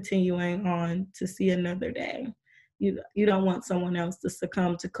all continuing on to see another day. You don't want someone else to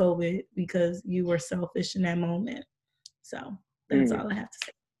succumb to COVID because you were selfish in that moment. So that's all I have to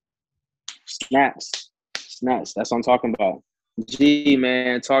say. Snaps. That's what I'm talking about. G,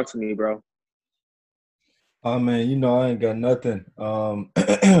 man, talk to me, bro. Oh man, you know I ain't got nothing. All I'm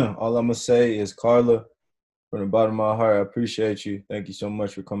gonna say is, Carla, from the bottom of my heart, I appreciate you. Thank you so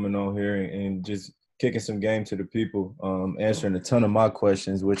much for coming on here and just kicking some game to the people, answering a ton of my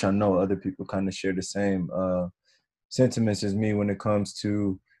questions, which I know other people kind of share the same sentiments as me when it comes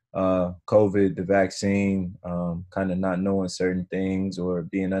to COVID, the vaccine, kind of not knowing certain things or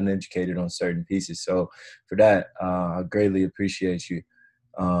being uneducated on certain pieces. So for that, I greatly appreciate you.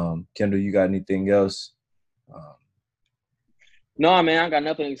 Kendall, you got anything else? No, man, I got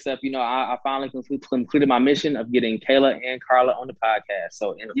nothing except, I finally completed my mission of getting Kayla and Carla on the podcast.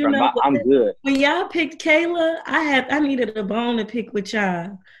 So I'm good. When y'all picked Kayla, I needed a bone to pick with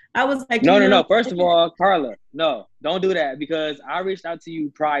y'all. I was like, no. First of all, Carla, no, don't do that, because I reached out to you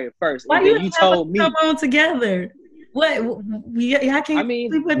prior first. Why and then you told me come on together? What? We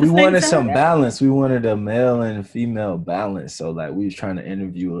wanted some balance. We wanted a male and a female balance. So like we was trying to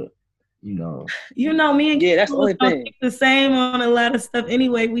interview it. Me and that's the only thing. The same on a lot of stuff.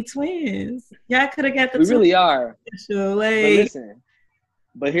 Anyway, we twins. Y'all could have got the. We really are. But listen.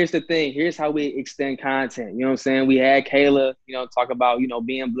 But here's the thing. Here's how we extend content. You know what I'm saying? We had Kayla, talk about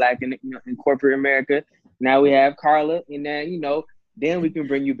being Black in corporate America. Now we have Carla, and then then we can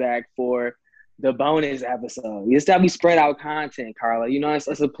bring you back for the bonus episode. It's that we spread out content, Carla.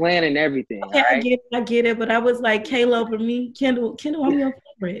 It's a plan and everything. Okay, right? I get it. But I was like, Kayla over me, Kendall, I'm your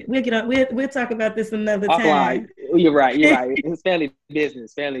favorite. We'll get up. We'll talk about this another time. You're right. It's family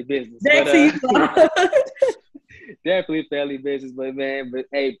business. Definitely family business. But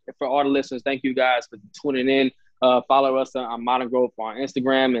hey, for all the listeners, thank you guys for tuning in. Follow us on Modern Growth on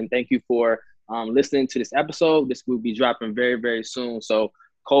Instagram, and thank you for listening to this episode. This will be dropping very, very soon. So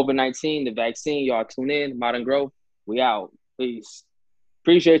COVID-19, the vaccine, y'all tune in. Modern Growth, we out. Peace.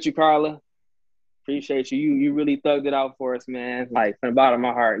 Appreciate you, Carla. Appreciate you. You really thugged it out for us, man. Like, from the bottom of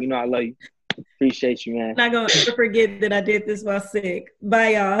my heart. I love you. Appreciate you, man. Not going to ever forget that I did this while sick.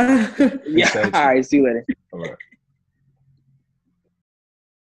 Bye, y'all. Yeah. All right. See you later. All right.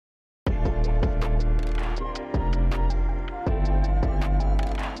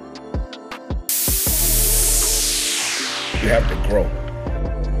 You have to grow.